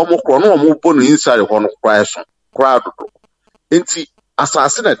wo mo kro no wo mo bo no inside ho no kwa so kwa do enti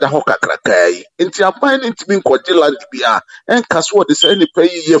asase na da ho kakrakai enti aban ntimi nkoje land bia enkaso wo de say ni pe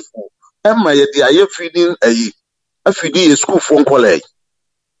yi yefu emma ye de aye feeding ayi afidi ye school phone college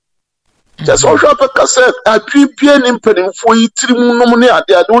just so shop cassette apipie ni mpanimfo yi tirimu nom ne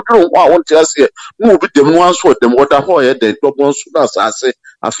ade wodro ho a wonte ase no obi dem no anso dem woda ho ye de dobon so na asase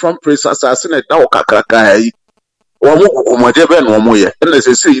afram praise asase na da wo kakraka yi wo mo kukumade be no mo ye na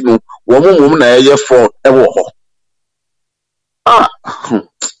sese yi no wo mo mum na ye for e wo ho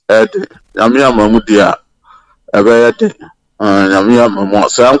yami amamu dia ebe ye de yami amamu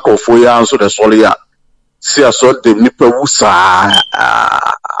se ankofo ya anso de sole ya si aso dem nipa wusa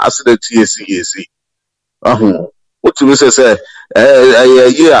accident yes ahu otumi se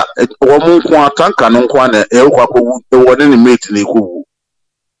ya wo mu nko atanka no nko na e kwa ko wo ne mate na ekuwu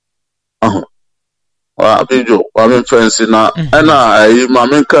ahu wa bijo wa men fence na na ma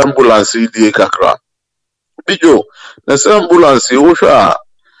men ka ambulance die kakra bijo na se ambulance wo hwa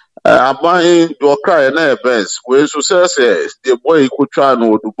aban do cry na events we so say the boy kutwa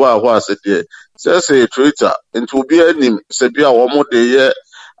no Dubai ho ase de say Twitter into obi anim se bia wo mo de ye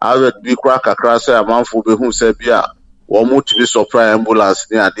awe bi kra kakra say amanfo be hu se bia wo mo tibi surprise ambulance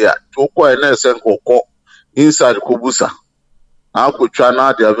ni ade a to ko na se nkokọ inside kobusa akutwa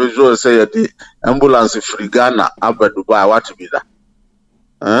na de visual say ye de ambulance free Ghana aba Dubai what be that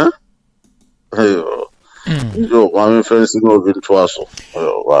yo I'm fencing over into us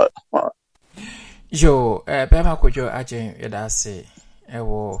right yo bema kojo ajen yeda se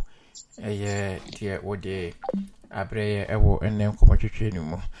ewo die wode abreye ewo enem komotwetwe ni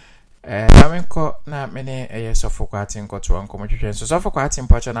mu amenko na mene sofo kwati nkoto nkomotwetwe so sofo kwati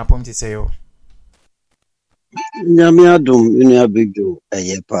mpacho na pomti se yo nyame adom inu abegjo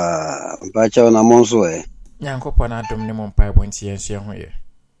pa mpacho na monso nyankopo na adom ni mo mpa bonti yensu ho ye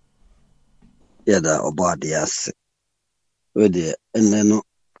yada obade ase wede eneno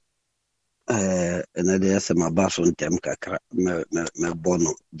enede ase mabaso ntem kakra me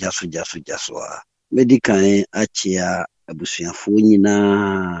bono jaso medikan achia abusuafo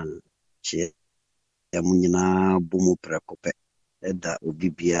nyinaa che mu nyinaa bomu prekope eda obi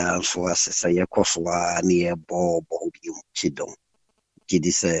bia nso asesa yekosoa ne yebo bi chidon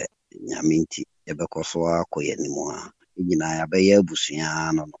gidi se nyaminti ebekosoa koyanimu a nyinaa yabeya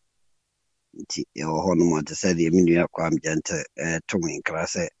abusua no nti ho no mo te se de minua kwa amjante to menkra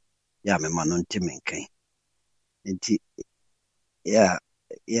se ya me ma no ntimenkan nti ya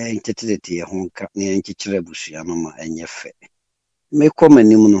intetility ho nka ne nkikyere abusua no ma enye fe me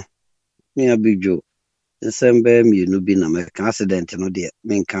komanim no me abidwo nsembe mienu bi na me accident no de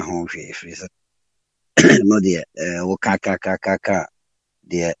menka ho hwe free se no de wo kaka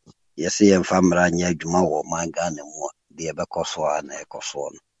de yesi yemfa mra nya adwuma wo manga na mu de bekoso a na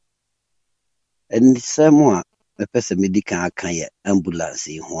ekoso no ensem a pese medical aka ye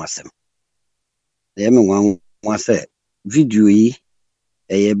ambulance ho asem de me nwa se video yi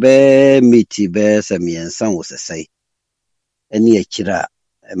eye be meti be se miensa wo sesai eni akira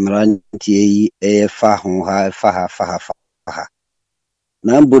mrantie yi fa ho ha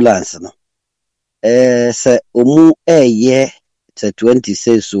na ambulance no se omu eye se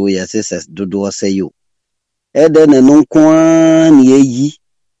 26 so ya se dodo se yo ede na no kwa na yi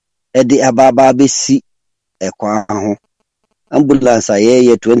ede ababa besi ekwa ho ambulance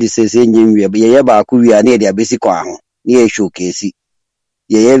ye 26 enyi ye ba ku wi na ede abesi kwa ho na ye showcase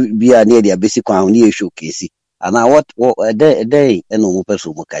ye bia na ede abesi kwa ho na ye showcase ana what ede eno mu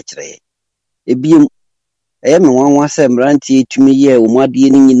person mu ka kire ebiem eye me nwanwa se mrantie tumi ye omade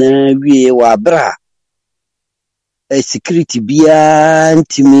ni nyina wie wa bra security bia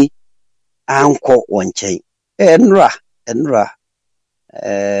ntimi anko wonchen enra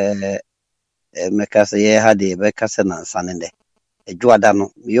mekase ye hade bekase na nsanende ejuada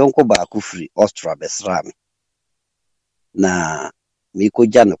no yonko ba ku free Austria besrami na miko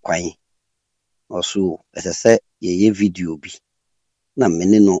jane kwan oso esese ye video bi na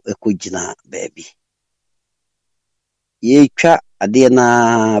mene no ekogina baabi ye twa ade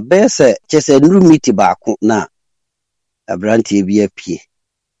na bese chese nru miti ba ku na abrantie bi apie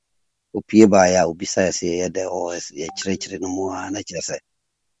opie ba ya obisa se ye de os ye kyerɛkyerɛ no mu na kyerɛ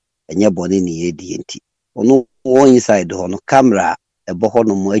enye bone ni ye di enti ono wo inside ho no camera ebo ho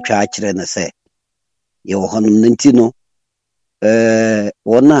no mu atwa akyerɛ ne se ye ho no nti no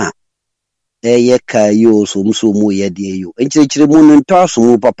wona ye ka yo so mu ye de yo enkyerɛkyerɛ mu no nto aso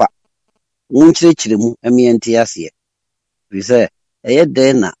mu papa mu nkyerɛkyerɛ mu emiente ase bi se eye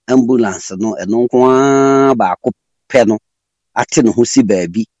de na ambulance no eno nko ba ko pɛ no ate no ho si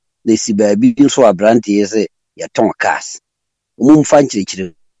baabi na si baabi nso abrantie se ye ton cars mu mfa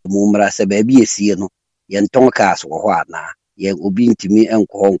nkyerɛkyerɛ mu mra se baabi esie no ye ton cars wo ho ana ye obi ntimi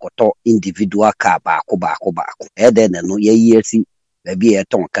enko nkoto individual car baako ede ne no ye yesi baabi ye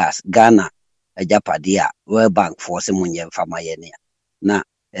ton cars Ghana ajapade a World Bank force mu nye mfa ma ye ne na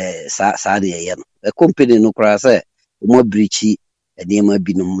sa de ye no company no kra se mo brichi enema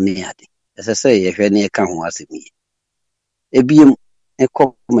binum ne ade se ye hwe ne ka ho asemi ebiem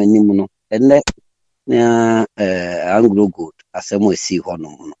ekomanim no enne na Anglo Gold asemo esi ho no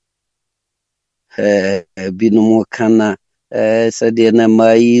no binum kana se de na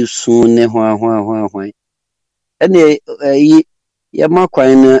mai su ne ho ene yi ya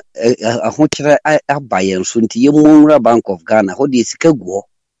makwan na ahokyere abaye nso nti ye monwura Bank of Ghana ho de sika guo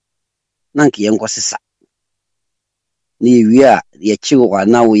na nke ye nkosesa ni wi a ye chiwa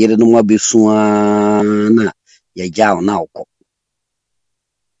na wo yere no mabesu na ye jaw na okọ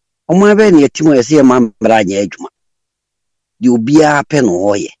omo be ne yetimo yesi ye mambra nya adwuma di obia pe no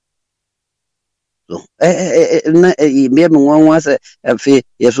hoye so na me nwanwa se afi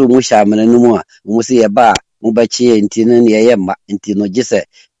yeso mu shamene no mu a mu se ye ba mu ba chie nti ne ye ma nti no gise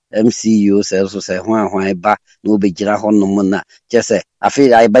MCU se so se hwan ba no begira ho no mu na gise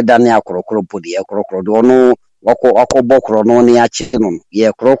afi ai beda ne akorokoro podi akorokoro do no wako bokro no ne achi no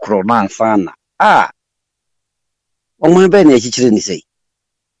ye korokoro na anfa na omo be ne echichire ni sei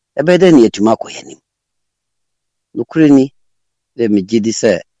ebede ne etuma koyanim nukure ni le megidi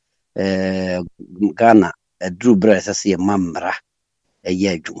se Ghana edru bresa se mamra eye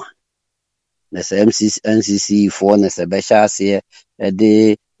adwuma na se NCC for na se be sha se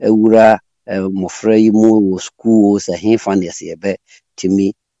de ewura mofra yi mu school se hefa ne se be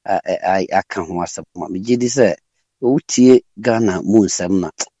timi aka ho asema megidi se utie Ghana mu nsem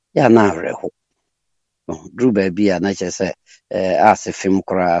na ya na ahreho dru ba bia na che se asefim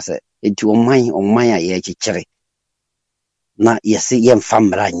kora se enti oman a ye chichire na yesi yemfa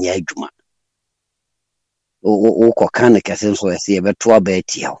mra nya adwuma o ko kan ka sen so yesi be to aba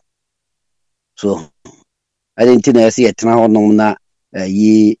tia so I didn't know yesi etna honom na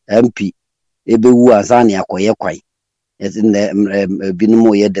yi MP ebewu azani akoye kwai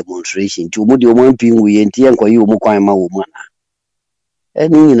binom ye demonstration ti omo de omo mpingu ye nti enkoye omo kwan ma wo mu ana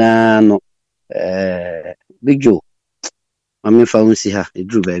eni nyina no bijo mami fa unsi ha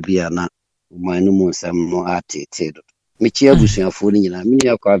edru ba bia na omo anu mu nsam no atete do mechi abusuafo ni nyina mini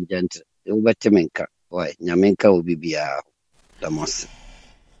akwa abjante wo betemenka wai nyamenka obi bia damos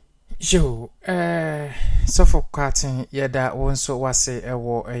jo sofo kwatin yeda wonso wase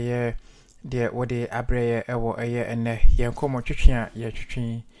ewo eye de wode abreye ewo eye ene yenkomo twetwe ye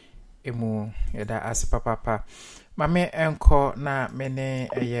twetwe emu yeda asipapapa mame enko na mene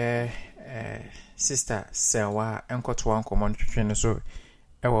eye sister Sewa enko to anko twetwe no so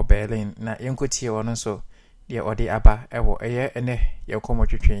ewo Berlin na yenkotie wono so de ode aba ewo eye ene yenkomo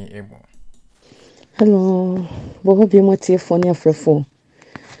twetwe emu. Hello, boho bi motie phone afrefo.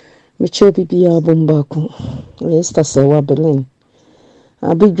 Micho bibia bombako. Sister Sewa Berlin.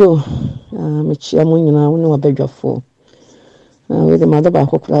 Abijo michi amunyina woni wabedwafo. We the mother ba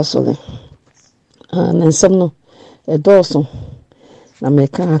kokura sole. Na nsem no edoso na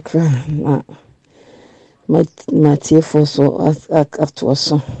meka akra na matie fo so afto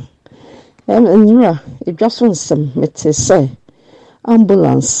so. Nyira edwaso nsem mete say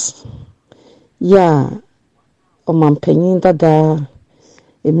ambulance ya omampanyin dada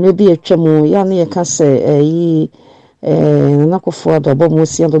emebi etwemu ya na yeka se nakofo adabo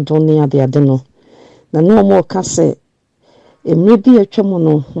musi adodo ne ade no na no mo ka se emebi etwemu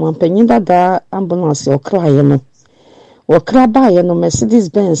no omampanyin dada ambulance okraye no okra baaye no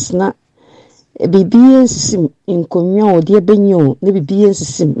Mercedes Benz na bibiye sim inkonwa odi ebenyo ne bibiye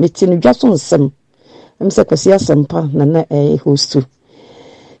sim metinu dwaso nsem emse kwasi asempa na hostu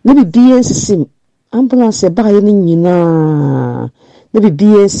ne bibiye sim ambulance baaye no nyina ne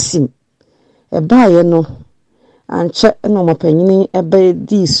bibiye sim baaye no anche no mapanyini ebe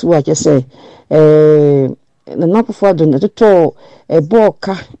di su a kese na nakofo ado ne to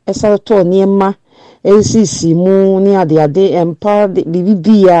boka esa to niema sisi mu ni ade empa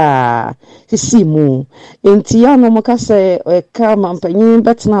bibia sisi mu enti ya no mokase ka mampanyin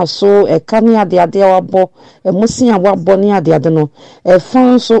betna so ka ni ade wabo musia wabo ni ade no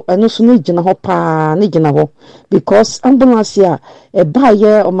fan so eno so ni gina ho pa ni gina ho because ambulance ya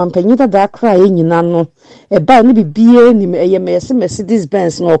baaye o mampanyin da kra ye nyina no ba ni bibia ni Mercedes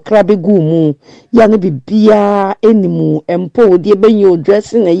Benz no kra be gu mu ya ni bibia enimu empo odi ebenyo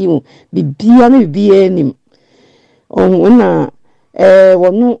dress na yi bibia ni bibia enim ona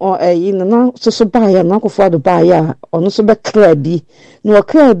wono na so baaya na akofo ado baaya ono so be kra bi no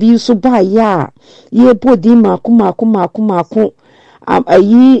kra bi so baaya ye bodi mako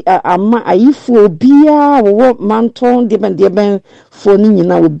ayi fo bia wo manton de ben fo ni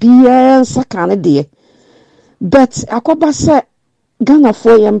nyina wo bia sakane de but akoba se Ghana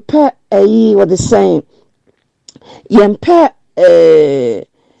fo yempe what they saying yempe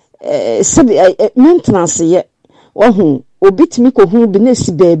maintenance ye ohu obitimi ko hu bi na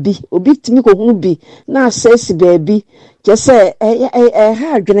si baabi obitimi ko hu bi na asesi baabi je se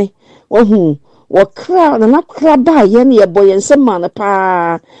ha adwene ohu wakra na nakra ba ye ne yeboye nsema na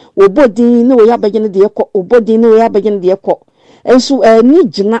pa obodin ne wo yabagene de ekọ obodin ne wo yabagene de ekọ enso ni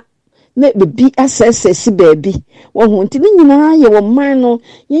gina na bibi asesi baabi wohu nti ni nyina ye wo man no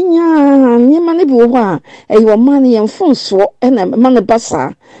yenya nyema ne bi wo a wo man ye mfonso na man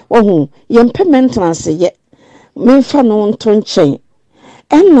basa wohu ye maintenance ye me fa no ntonchen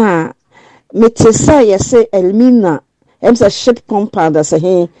na metesa ye se Elmina emsa ship compound as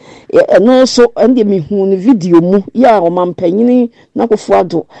he no so ande me hu no video mu ya o mampanyini na kofo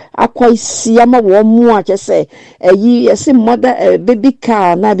ado akwai siama wo mu a kese yi yesi mother baby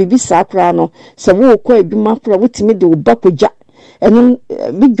car na bibi sakra no se wo kwa adwuma kra wotimi de obakogya eno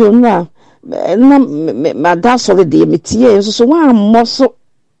video na mada sole de metie enso so wa moso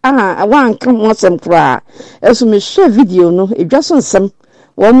wan kan mo sem kra enso me share video no edwaso nsem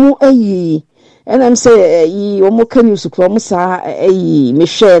wo mu ayi and I'm say yi omo kan news ko mo sa me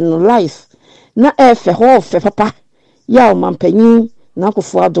share no life na efe ho fe papa ya o mampanyin na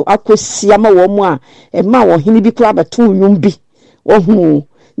akofo ado akosia ma wo mu a ma wo hini bi kra beto nwum bi wo hu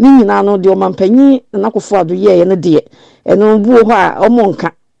ni nyina no de o mampanyin na akofo ado ye ne de eno bu ho a omo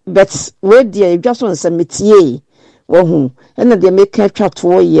nka but we de edwaso nsametie wo hu na de make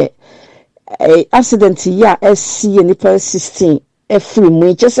twato ye accident ya SC ni per 16 efiri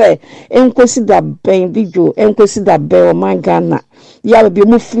mu chese enkosi da ben video enkosi da be o mangana ya be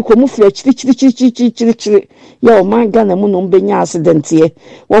mu firi ko mu firi chiri ya o mangana mu no mbenya accident ye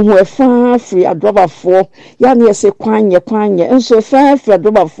wo hu efa firi adrobafo ya na yese kwanye enso efa firi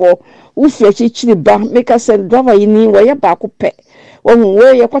adrobafo wo firi chiri ba make us driver yini wo ya ba ko pe ohun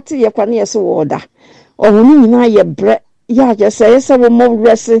we ye kwate ye kwa ne ye so wo da ohun ni nyina ye bre ya je say yes wo mo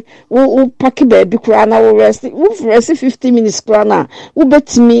rest wo pack baby kura na wo rest 50 minutes kura na wo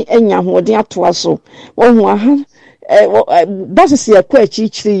betimi anya hoden atoa so ohun aha bosses ye kwa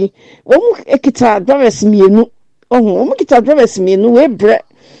chichiri wo mu ekita drivers mienu ohun wo mu kita drivers mienu we bre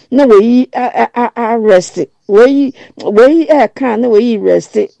na we rest we can na we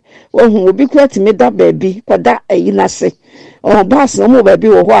rest ohun obi kwa timi da baby kwada ayi na se ohun bus no mo baby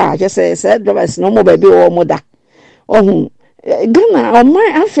wo ho a je say drivers no mo baby wo mo da ohun Ghana o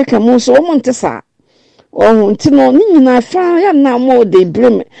my Africa mo so mo ntesa ohun ti no ni nyina fa ya na mo de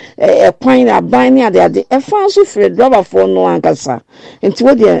brim kwan na ban ni ade fa so free driver for no ankasa nti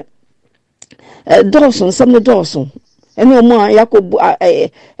wo de Dawson some Dawson ene o mo yakob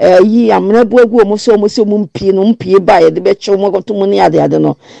yi amna buagu o mo so mo mpie ba ye de be chew mo goto mo ni ade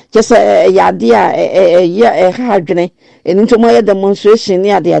no je say yade a ha adwene eni to mo ye demonstration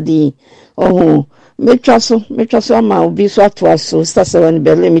ni ade ohun metwa so ama obi so atwa so sasa ne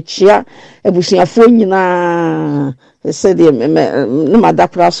bele mechia ebusuafo nyina se de no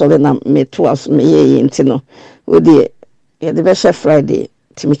madakra so na metwa so me ye nti no odi ye de be Friday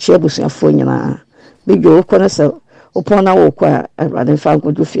ti mechia ebusuafo nyina bijo ko na se opona wo kwa Awurade fa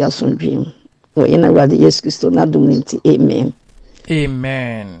godu fi asondwem wo ina Awurade Yesu Kristo na dum nti amen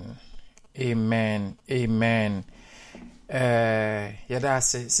yada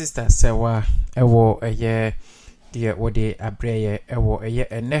sister sewa ewo eye de wode abreye ewo eye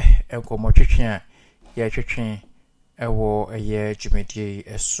ene enkomotwetwe a ye twetwe ewo eye jumedie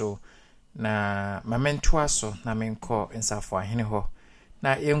eso na mamento aso na menko nsafo ahene ho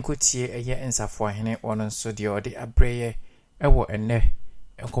na yenkotie eye nsafo ahene ono nso de ode abreye ewo ene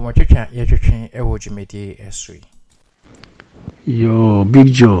enkomotwetwe a ye twetwe ewo jumedie eso yo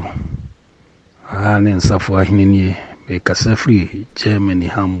Big Joe ane nsafo ahene ni Kasa free Germany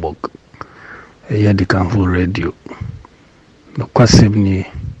Hamburg the Canful Radio no kwasem ni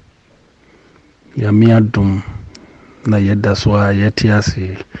ya miadum na yeda so a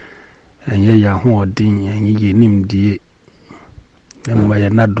yetiase enye ya ho odin enye yenim die emma ya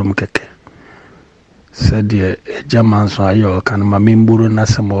nadum keke said ye German so ayo kan ma memburu na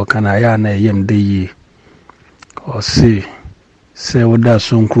samo kan aya na yem de yi o se woda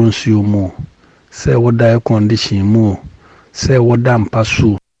so nkronsuo mu say what die condition mu say what dam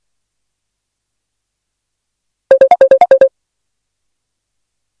pasu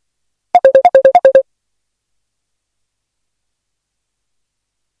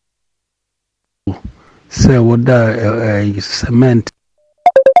say what cement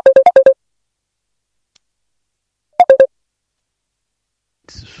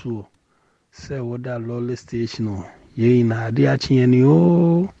so say what lolly station ye na ade achi ni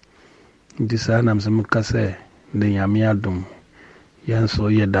o Disa na msemuka se de yami adum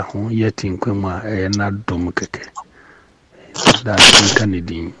yanso yeda ho yetin kwema na dum keke da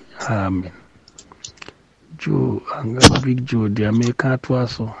kanidin amen jo anga Big Joe de America to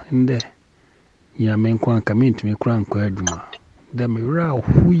aso inde yami nkwan kamint me kran kwa aduma de me ra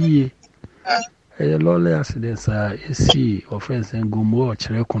huye lole accident esi offense Gomoa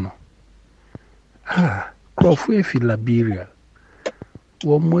Okyereko no krofu efi Liberia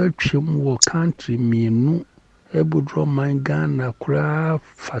womo atwem wo country mienu ebudro man Ghana kura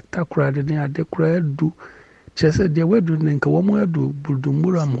fata kura de ade kura du chese de wedu nka womo adu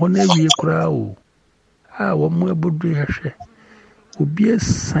budumura mo na wie kura o womo ebudu yehwe obi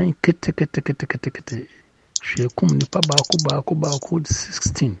san kete hwekum nipa baako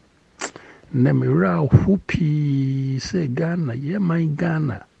 16 na mera hupi se Ghana ye man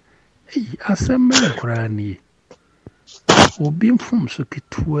Ghana asemme kura ni obi mfum so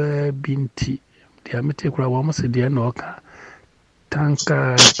kitwa binti de amete kura wa mo se de na oka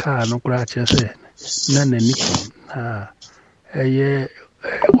tanka ka no kura chese na nani na eye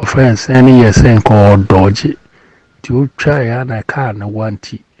offense any yes ko dodge ti o twa ya na ka na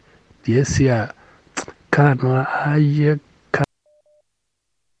wanti de esia ka no aye ka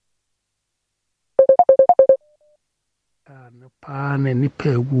na pa na ni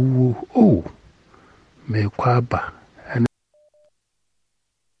pe wu me kwaba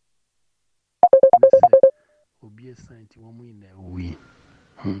obi santi wo mu ina wi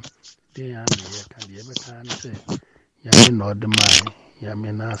de ya me ya ka de be kan se ya me no de mai ya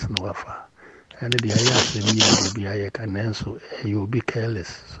me nas no wafa ene de ya se mi ya obi ya ka nenso you be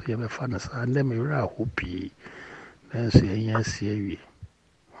careless so ya be fa na sa ande me ra hopi nenso ya si awi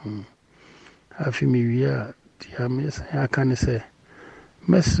afi mi wi ya ya me sa ya kan se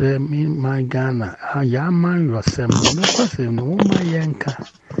mesre mi my Ghana ya man yosem no kwasem no ma yenka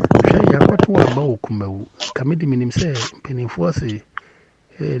hwe ya kwato aba okumawu kamedi minim se penifo se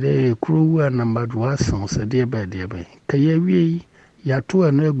Crew number was on Sadia by dear bay. Kayawi, Yatu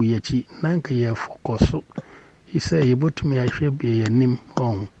and Eguyachi, Nanka for Cosso. He say, you put me, I should be a name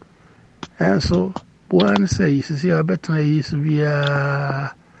on. And so, one says, see, I better is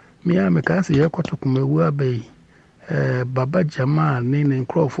via me, I'm a cancer, Yakotokume Bay. Baba Jamal, Nin and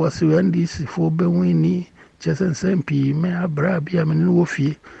Crawford, so and this for Bewini, Chesan Sempi, me a brabi, I mean,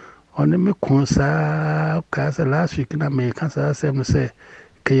 Woofy. On the Meconsa, Casa last week, and I make Casa say,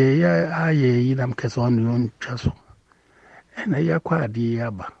 Kaya, I am Cason, yon chasso. And I acquired the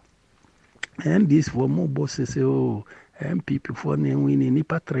Yaba. And this for more bosses, oh, and people for name winning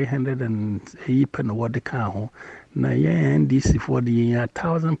Nipa 308 pen what the cow. Na and this for the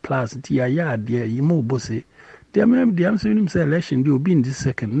 1,000 plus, dear yard, dear, you more bossy. There may be the answer selection, you'll be in the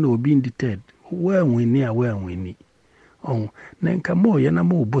second, no, be in the third. Where we near, where we need. Oh, Nanka mo yana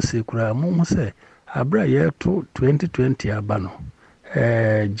mo bose kura mo se abra ye to 2020 abano.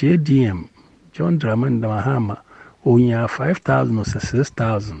 JDM John Drummond Mahama onya 5,000 or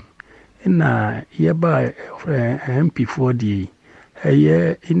 6,000. Na ye by MP4D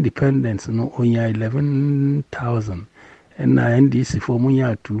ye independence no onya 11,000. Na NDC for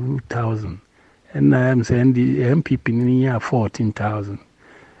munya 2,000. Na am saying the MPP ni 14,000.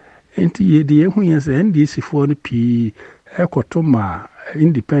 Enti ye de hu yen se NDC for the P ekotoma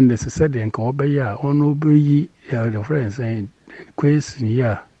independence said enka obeya ono obeyi your friends saying question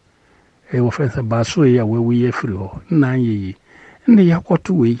ya your friends baso ya we free ho na ye nne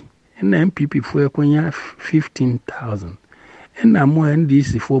yakoto we na MPP for ekonya 15,000 na mo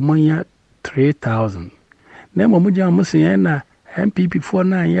NDC for monya 3,000 na mo mujia mo se na MPP for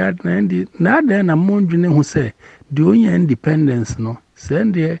na ya na ndi na da na mo ndwene hu se de onya independence no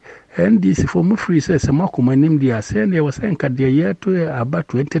send the NDC for more free says a mokumanim dia send there was anchored the year to about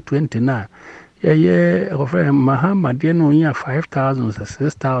 2020 na yeah of Mahama dear no year 5,000 or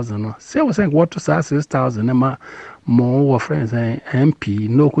 6,000 say was saying what to say 6,000 more friends MP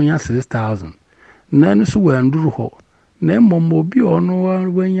no kunya 6,000 none so we anduru ho na mo bi ono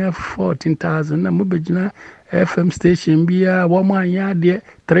when you 14,000 na mo begina FM station bia wo ma ya de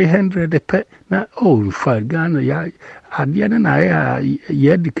 300 pe na oh for Ghana ya ade na ya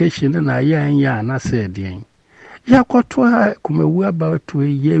education na ya na said yen ya kwotwa kumewu about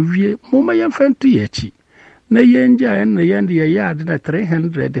we ye wie mo ma ya fantu ye chi na ye nja na ye ndi ya ade na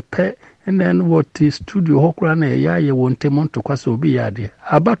 300 pe and then what is studio hokra na ya ye wonte monto kwaso obi ya de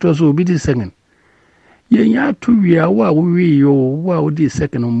abato so obi di second ye nya to wi awa we yo wa odi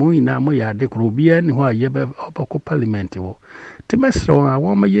second mo ina mo ya de kro bia ni ho aye be obako parliament wo te mesro a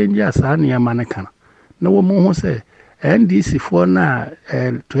wo ma ye nja sa na ya manaka na wo mo ho se NDC for na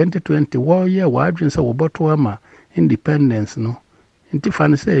 2020 wo ye wa adwen se wo boto ama independence no nti fa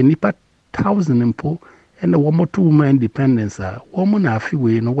ne se nipa 1,000 mpo and wo mo to ma independence a wo mo na afi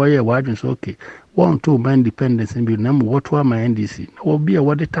we no wo ye wa adwen se okay one to ma independence bi na mo woto ama NDC wo bia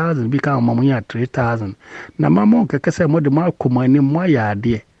wo de 1,000 bi ka mo ya 3,000 na mama keke se mo de ma komani mo ya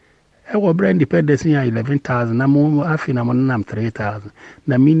ade e wo brand independence ya 11,000 na mo afi na mo nam 3,000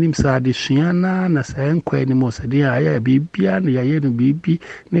 na minim sa de suana na sa enkwa ni mo se de aya bibia na ya ye no bibi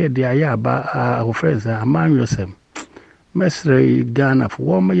na de aya ba o friends aman yosem mesre Ghana for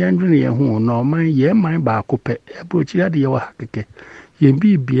wo ma yandwene ye hu no man ye man ba akopɛ abrochi ade ye wa hakeke ye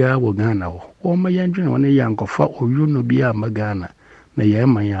bibia wo Ghana wo ma yandwene wona yankofa oyu no bia ma Ghana na ye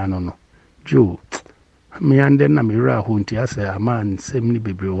man ya no jo me ande na me ra ho nti ase aman sem ni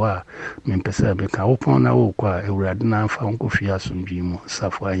bebrewa me pesa be ka opon na wo kwa ewurade na amfa nko fia asomdwi mu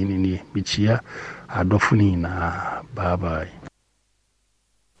safo ahini ni bichia adofuni na bye bye.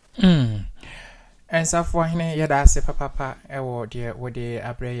 And safo ahini yada ase papa ewo de wode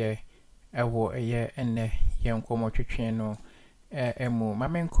abreye ewo eye enne ye nkomo twetwe no emu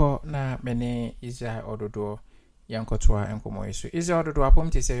mamenko na mene iza ododo yankotoa enkomo yesu iza ododo apom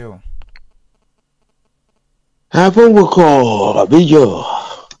tise yo Abubuko bijo.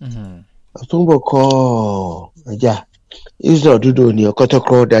 Abubuko aja. Izo dudu ni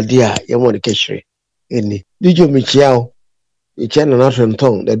okotokro dadia yamoni keshre. Eni. Bijo michiao. Ichiano naso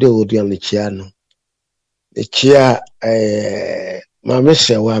ntong dadia udiam ni chiano. Ichia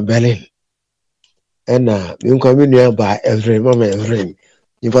mamese wa Berlin. Ena minko minu ya ba evre mama evre.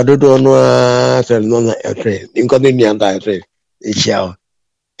 Nipa dudu onwa sel nona evre. Minko minu ya ba evre. Ichiao.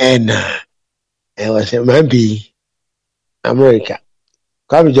 Ena. Was a man be America.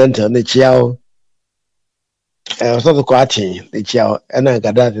 Come gentle, the chow. I was not the quatching, the chow, and I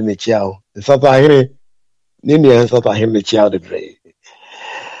got that in the chow. The sort of him, Ninian sort of him the chow the pray.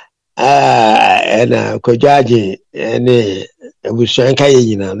 And Kojaji, and we shank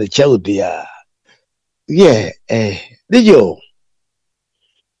in the chow dear. Yeah, did you?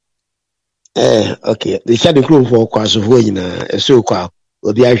 Okay. The shadow crew for Quasovina, a so called,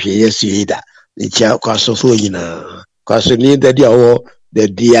 or the actually, yes, you either. The chair Quasovina, Quasoni, the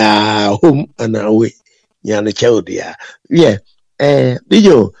dear home and away. Yana child, dear. Yeah. Did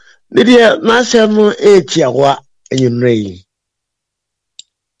you? Did you not say more 8 year and you rain?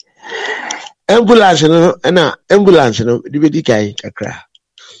 Ambulance, no, ambulance, no, the Vidikai Kakra.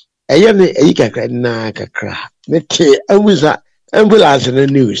 A young Kakra, na Kakra. Nete, ambulance in the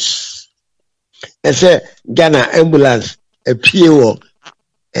news. I say Ghana ambulance a PO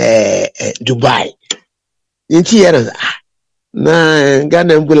Dubai. Inti na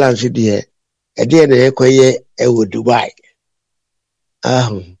Ghana ambulance dear a dear Ekoye Dubai.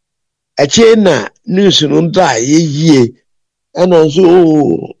 A chain news no die ye and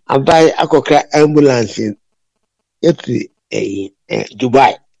also I buy a cocker ambulance in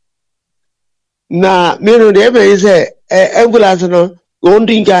Dubai. Na me the ever is a ambulance no.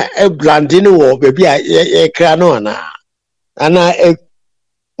 Gonding a blandin war, baby, a crano, and I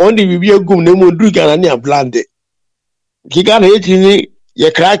only be a good name do Ghana and blanded. He can't hate me,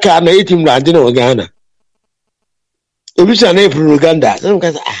 ye cracker and hate him blandin or Ghana. If it's an April Uganda, some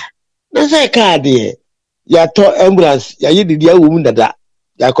can say, that's a car, dear. Ya to ambulance, ya did the woman that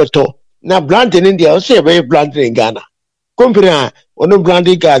ya koto. Now blandin in India, say very blandin in Ghana. Company, one of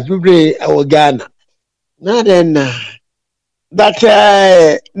blanding cars, we play our Ghana. Now then, that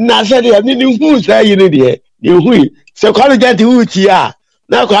Nasa, I mean, who's you know, you so college at Utia.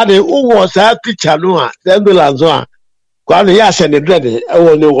 Now, who was a teacher, no, the ambulance, Kwame, yes, and the dread, I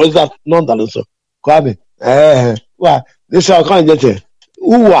wonder was that nonetheless. Kwame, well, this is our conjecture.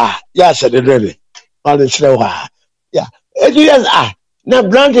 Yes, and the dread, on the slow, yeah. Yes, now,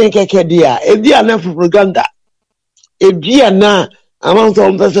 Blanton Kadia, if they are not propaganda, if they are not among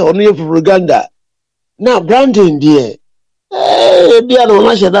them, that's only propaganda. Now, Blanton, dear. Dear, no,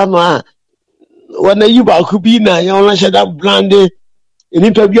 Shadama. When you are Kubina, you only shut up Blande. In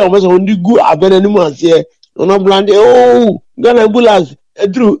interview, I was only good. I've been anyone here. No, Blande. Oh, Ghana ambulance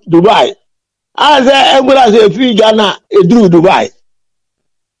through Dubai. I say ambulance a free Ghana through Dubai.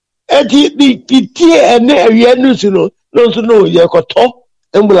 The tear and area news, you know, you got top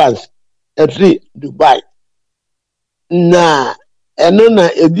ambulance at free Dubai. Na, and no,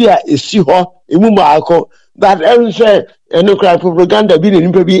 a dear is she hot. Imumako that every say and no cry propaganda being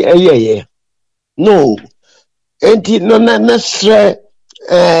in be a year. No, ain't it no necessary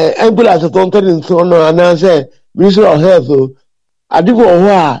ambulance of Tonton so no and I say Minister of Health. I do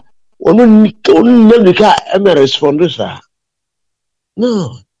why only respond, sir.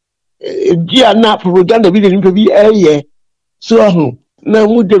 No, dear not propaganda being in be a year. So now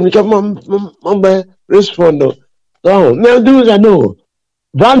would them come respond. No, now do I know.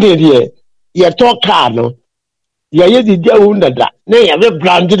 Branded here. You talk car no. You are the dear wounded that. Nay, I have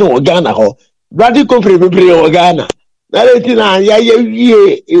branded or Ghana ho. Branded company or Ghana. That is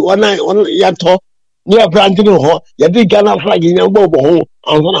one ya talk near branded ho. You did Ghana flag in your bobo home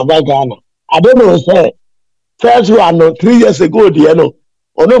and one about Ghana. I don't know, sir. First one, no, 3 years ago, dear no.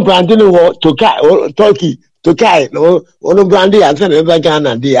 Or no branded or to Kai or Turkey to Kai, no, or no brandy and send over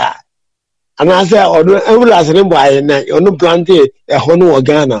Ghana, dear. And I say, or no ambulance and by or no brandy a hono or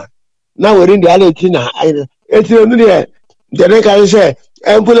Ghana. Now we're in the Alatina. It's only the next say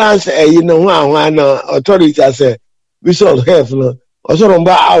ambulance, you know, one authorities say, we saw health, no, or so on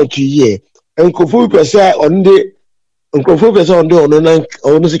out to ye. And Kofu per se on the Kofu per se on the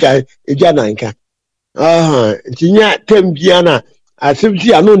Onosika, Jananka. Tinya Tempiana, I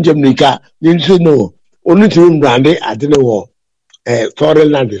simply are non Jamaica, you know, only to brandy, I don't know, foreign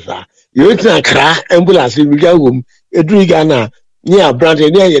land is that. You can't cry ambulance in the room, a drigana. Near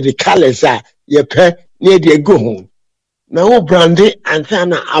brandy near the colors are ye pay near the go home. Now brandy and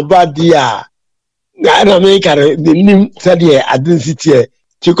sana abadia. I make the name said ye I didn't sit here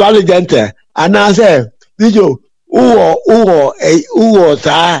to college enter and I say, did you who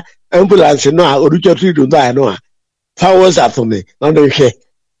ambulance no or Richard to die no powers after me not okay.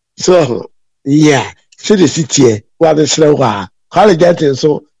 So yeah, city city what is slow college enter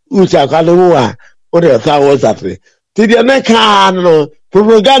so who's a color or the powers after me. Did you make no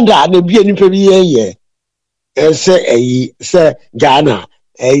propaganda and be any premier? And say Ghana,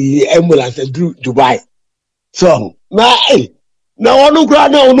 ambulance through Dubai. So, now one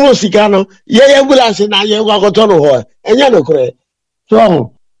grant no Sicano, ye ambulance and I got on and you correct.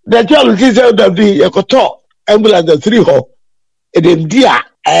 So, the child is out of the Yakoto ambulance the 3 hole. It is dear,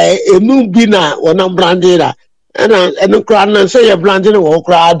 a moon bina when I'm branded, and no crown and say a branded or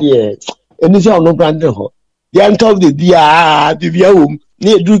crowd, and it's all no branded hole. The end of the dia,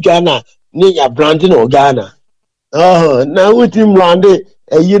 near Ghana, near Brandon or Ghana. Oh, now with him Randy,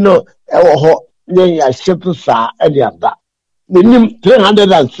 you know, I ship sa and the other. The name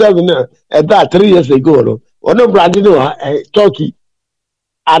 307 about 3 years ago. No, one of branded Turkey,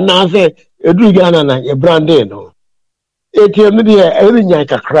 and now say a Drugana, a branded. No, it media every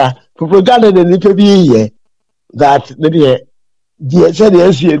Yakakra, propaganda the little be that media, dear said,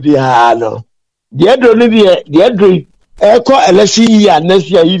 yes, you no. The other, echo election year next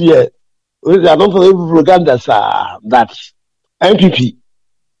year. We are not for propaganda, sir. That MPP.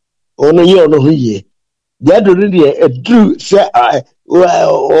 Ono ye ono ho ye dia do no de edru se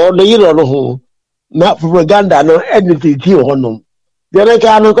ono ye ono ho na propaganda no edit ti ho no de na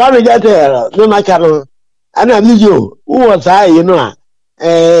ka no ka no jate no na ka no ana video wo sa ye no a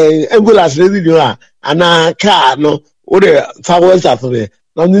ambulance video a ana car no wo de fa wo sa for me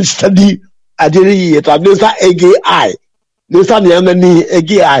na ni study adiri ye ta no sa AGI no sa ne amani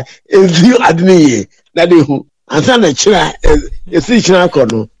AGI view adini ye na de hu ansa na kira esi kira ko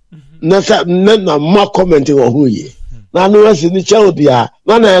no na ma comment who ye na no wasi ni chew dia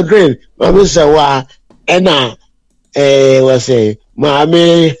na agree ma me say wa na we say ma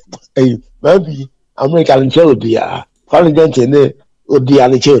me ma bi America ni chew dia kwani gente ne odia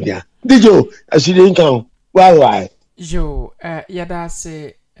ni chew dia dijo asiri nkan why yo yada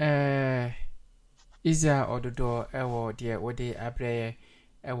se Izia ododo ewo de wode abreye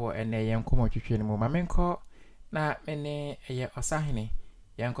ewo ene yen komo twetwe no ma menko na mene eye osahene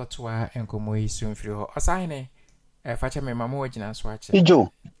yankotwa enkomo isu mfiri ho osahene facha me mama wagina so ache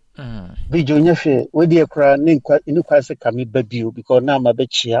bijo nyefe wedi ekra ni kwase kami babio because na ma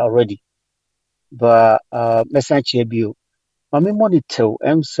bechia already but message bio mama monitor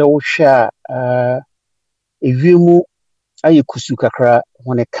se wo hwa ewiemu aye kusu kakra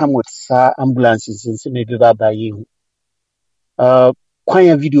when it come with sa ambulances and say maybe baba you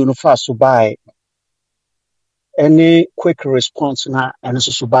kwanya video no fa so buy any quick response na and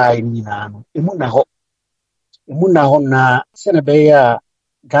so buy ni na no emu na ho na se na be ya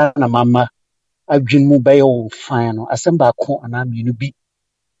Ghana mama adwin mu be yo fine no asemba ko ana mienu bi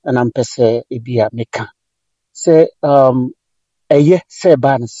na mpese ebia meka se eye se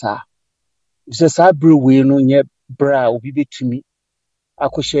ba na sa se sa bru we no nye bra obi betumi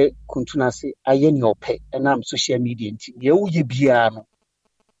akoshe kuntunase aye ni ope enam social media nti ye uye bia no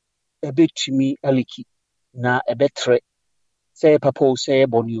ebetumi aliki na ebetre say papa say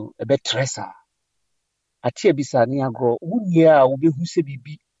bonu ebetre sa ati ebisa ni agro wunye a obehu se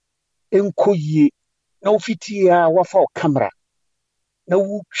bibi enkoyie na ofiti a wafa o camera na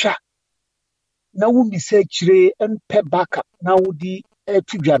wutwa na wumbise kire empe backup na wudi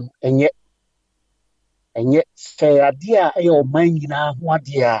etudwa no enye say ade a e o man nyina ho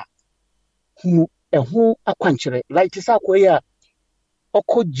ade a hu eho akwankyere like sa koya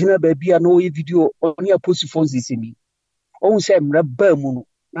oko jina baby a no video oni apost phones isemi o se mra ba mu no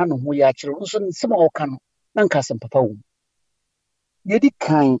na no ho ya kire so nsema o ka no na nka sem papa wo yedi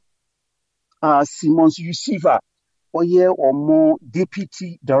kan Simons Yusiva oye omo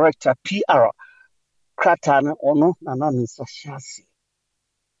deputy director PR krata ono na nsa hyase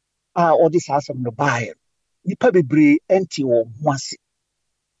odi sasem no bae nipa bebre enti wo hoase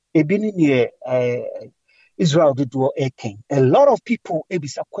ebi ni ne Israel did do a lot of people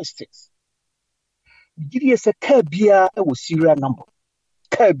ebisa questions gidi ese ka bia e wo serial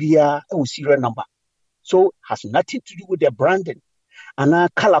number so has nothing to do with their branding ana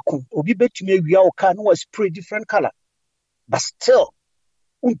color ko obi betumi awia o car no was spray different color but still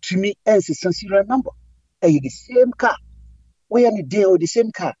untumi ense serial number the same car we are the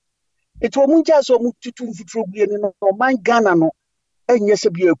same car it wo munja so mututu mfuturo gbe ni no man Ghana no enye se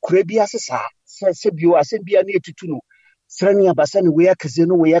bia kura bia sesa se bio asebia na etutu no srani abasa ne we akase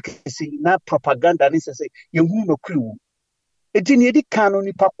no we akase na propaganda ni se yehu no kuru eti ne edi kan no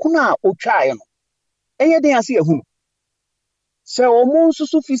nipa kuna otwae no enye den ase yehu se omo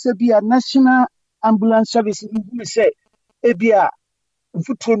nsusu fi se bia national ambulance service ni se ebia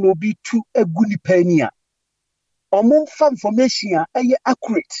mfuturo no bi tu egu nipa ni a omo fa information a eye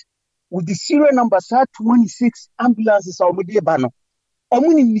accurate with the serial number 26 ambulances or mudi ba no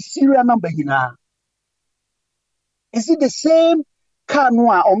omuni ni serial number hina is it the same car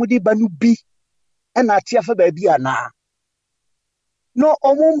no a omudi ba no bi na atia fa ba bi ana no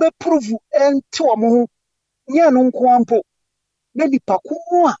omumbe prove enti omo nya no nko ampo na dipa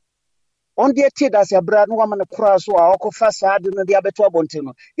kumu a on de tie da se abra no wa ne kura so a okofa saade no de abeto abonte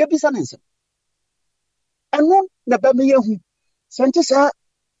no ye bisa nense anu na ba me yehu sente sa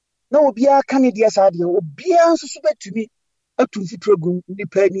na obia Canada saade obia nso so betumi atumfutro gu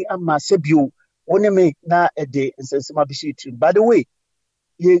nipa ni ama sebio woni me na ede nsensema bishitrim by the way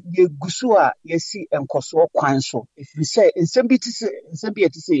ye gusu a yesi enkoso kwan so if we say nsɛm bi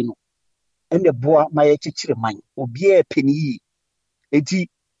etise no ene boa ma ye kyekyere man obi e peni eti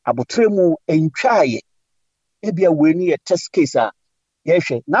abotremu entwaye ebia weni ye test case a ye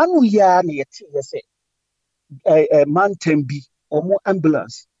hwɛ nanu ya na ye te ye say mountain bi omo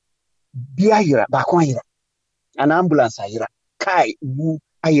ambulance bi ayira ba ko ayira an ambulance ayira kai wu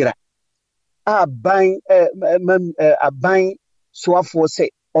ayira aban aban soafo say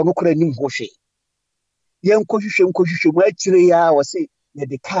ono kora nim ho hwe yen kohwehwe mu akire ya wo say ye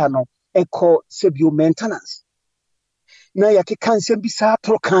de car no ekɔ sebio maintenance na yake kansem bi sa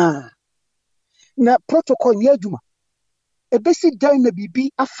troka na protocol ni adwuma ebesi dan na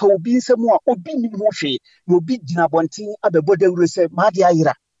bibi afa obi nsɛm a obi nim ho hwe na obi gyina bonten abɛbɔ dawuro sɛ ma de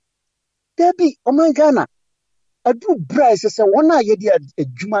ayira dabi ɔman Ghana adu bra sɛ wɔn a yɛde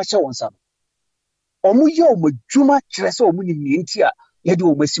adwuma hyɛ wɔn sa ɔmo yɛ ɔmo adwuma kyerɛ sɛ ɔmo nim ne nti a yɛde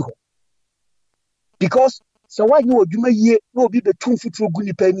ɔmo asi hɔ because sɛ wanyɛ adwuma yie na obi betu mfuturo gu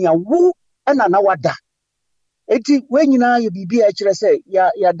nipa ni a wo ɛna na wada eti we nyinaa yɛ bibi a kyerɛ sɛ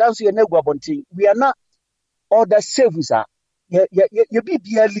ya dance yɛ na gu abɔnten we are not all the service a yɛ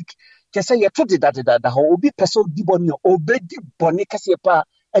bibi a leak kyerɛ sɛ yɛto deda hɔ obi pɛ sɛ odi bɔne a obedi bɔne kɛseɛ pa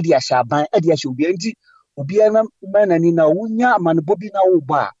ɛde ahyɛ aban ɛde ahyɛ obi nti obi ɛna manani na wonya amanebɔ bi na wo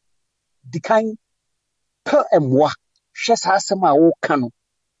ba dikan pɛ ɛmoa hwɛ saa asɛm a wo ka no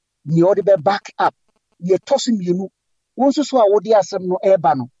ni ɔde bɛ back up ye tosu mienu won so a wode asem no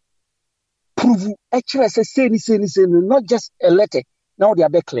eba no prove actually say not just a letter now they are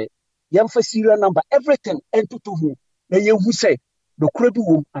declare yam fa serial number everything entutu hu na ye hu say no kura bi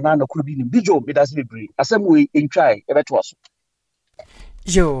wom ana no kura bi nim bijo me das bebre asem we entwai e beto aso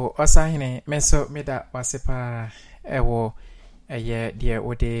yo osahene meso meda wasepa ewo eye de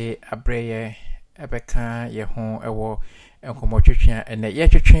wode abreye ebeka ye ho ewo enkomotwetwe ene ye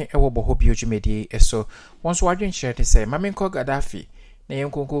twetwe ewo boho biojumedi eso wonso wadwen kyerɛ te sɛ mamenko Gaddafi na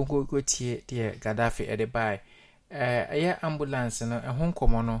yenkonkonko tie de Gaddafi ede bai eye ambulance no ehon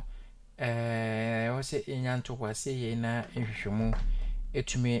nkomo no wo se enyanto kwase ye na ehwehwemu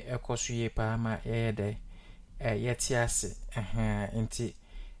etumi ekoso ye pa ma ye de yeti ase nti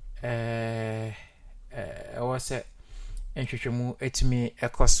wo se ehwehwemu etumi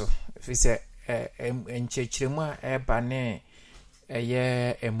ekoso fi se enchechiremu a eba ne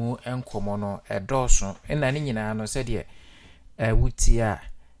eye emu enkomo no edoso na ne nyina no se de wuti a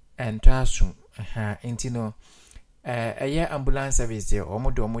ento asum nti no eye ambulance service de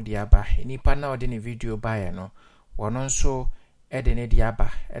omo de aba nipa na ode ne video bae no wono nso ede ne de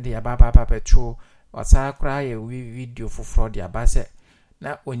aba baba petro wasa kra ye video foforo de aba se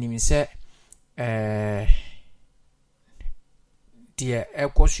na onim se die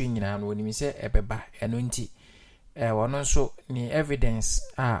ekosu nyina no onim se ebeba eno nti wono nso ni evidence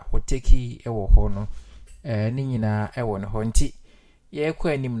a oteki ewo ho no ni nyina ewo no ho nti ye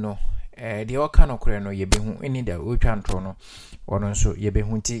kwa anim no de oka no kore no yebehu eni da otwa ntro no wono nso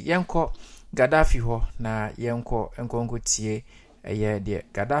yebehu nti yenko Gaddafi ho na yenko enkonko tie eye de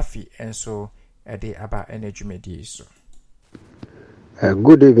Gaddafi enso de aba enadwumedi so.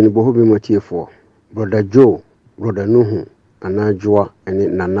 Good evening bohobi matiefo brother Joe brother Nuhu anajua ene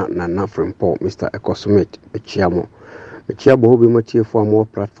nana from Paul Mr. Ecosmith echiamo bohobi matiefo amo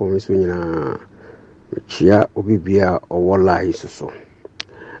platform so nyina chia obibia owola isuso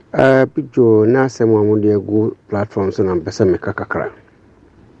bijo na asem amode egu platform so na mpesa meka kakra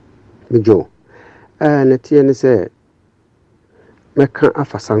bijo na tie ne se meka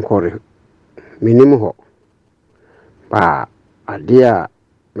afasankore minim ho ba adia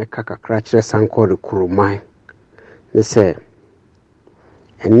meka kakra kire sankore kurumai ne se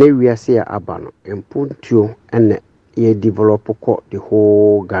ene wiase ya abano empuntio ene ye develop ko the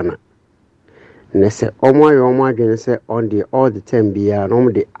whole Ghana ne se omo adwene se on the all the time bia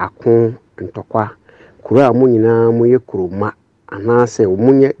no de akon ntokwa kuro a munyina moye kuruma anase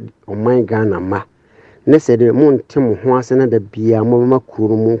omunye oman Ghana ma ne se de mun tem ho ase na da bia mo ma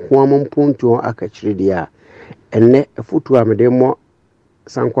kuro mu ho am mpuntio akachiri dia ene afutu amede mo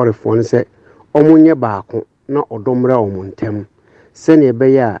sankore fo se omunye baako na odomra omuntem se ne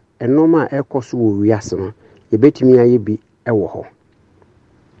be ya enoma ekoso wo wiase no yebetimi aye bi ewo ho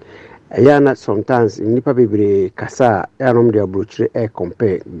ayana sometimes nipa bebre kasa yanom de abrochire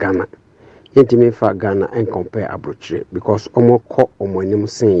compare Ghana yentimi fa Ghana and compare abrochire because omoko omonim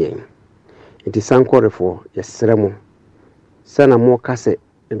sen yen enti sankorefo yesremo sana mo kase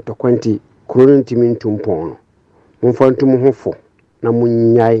entokwanti kronintimi ntumpon no momfa ntum hofo na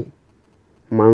munyai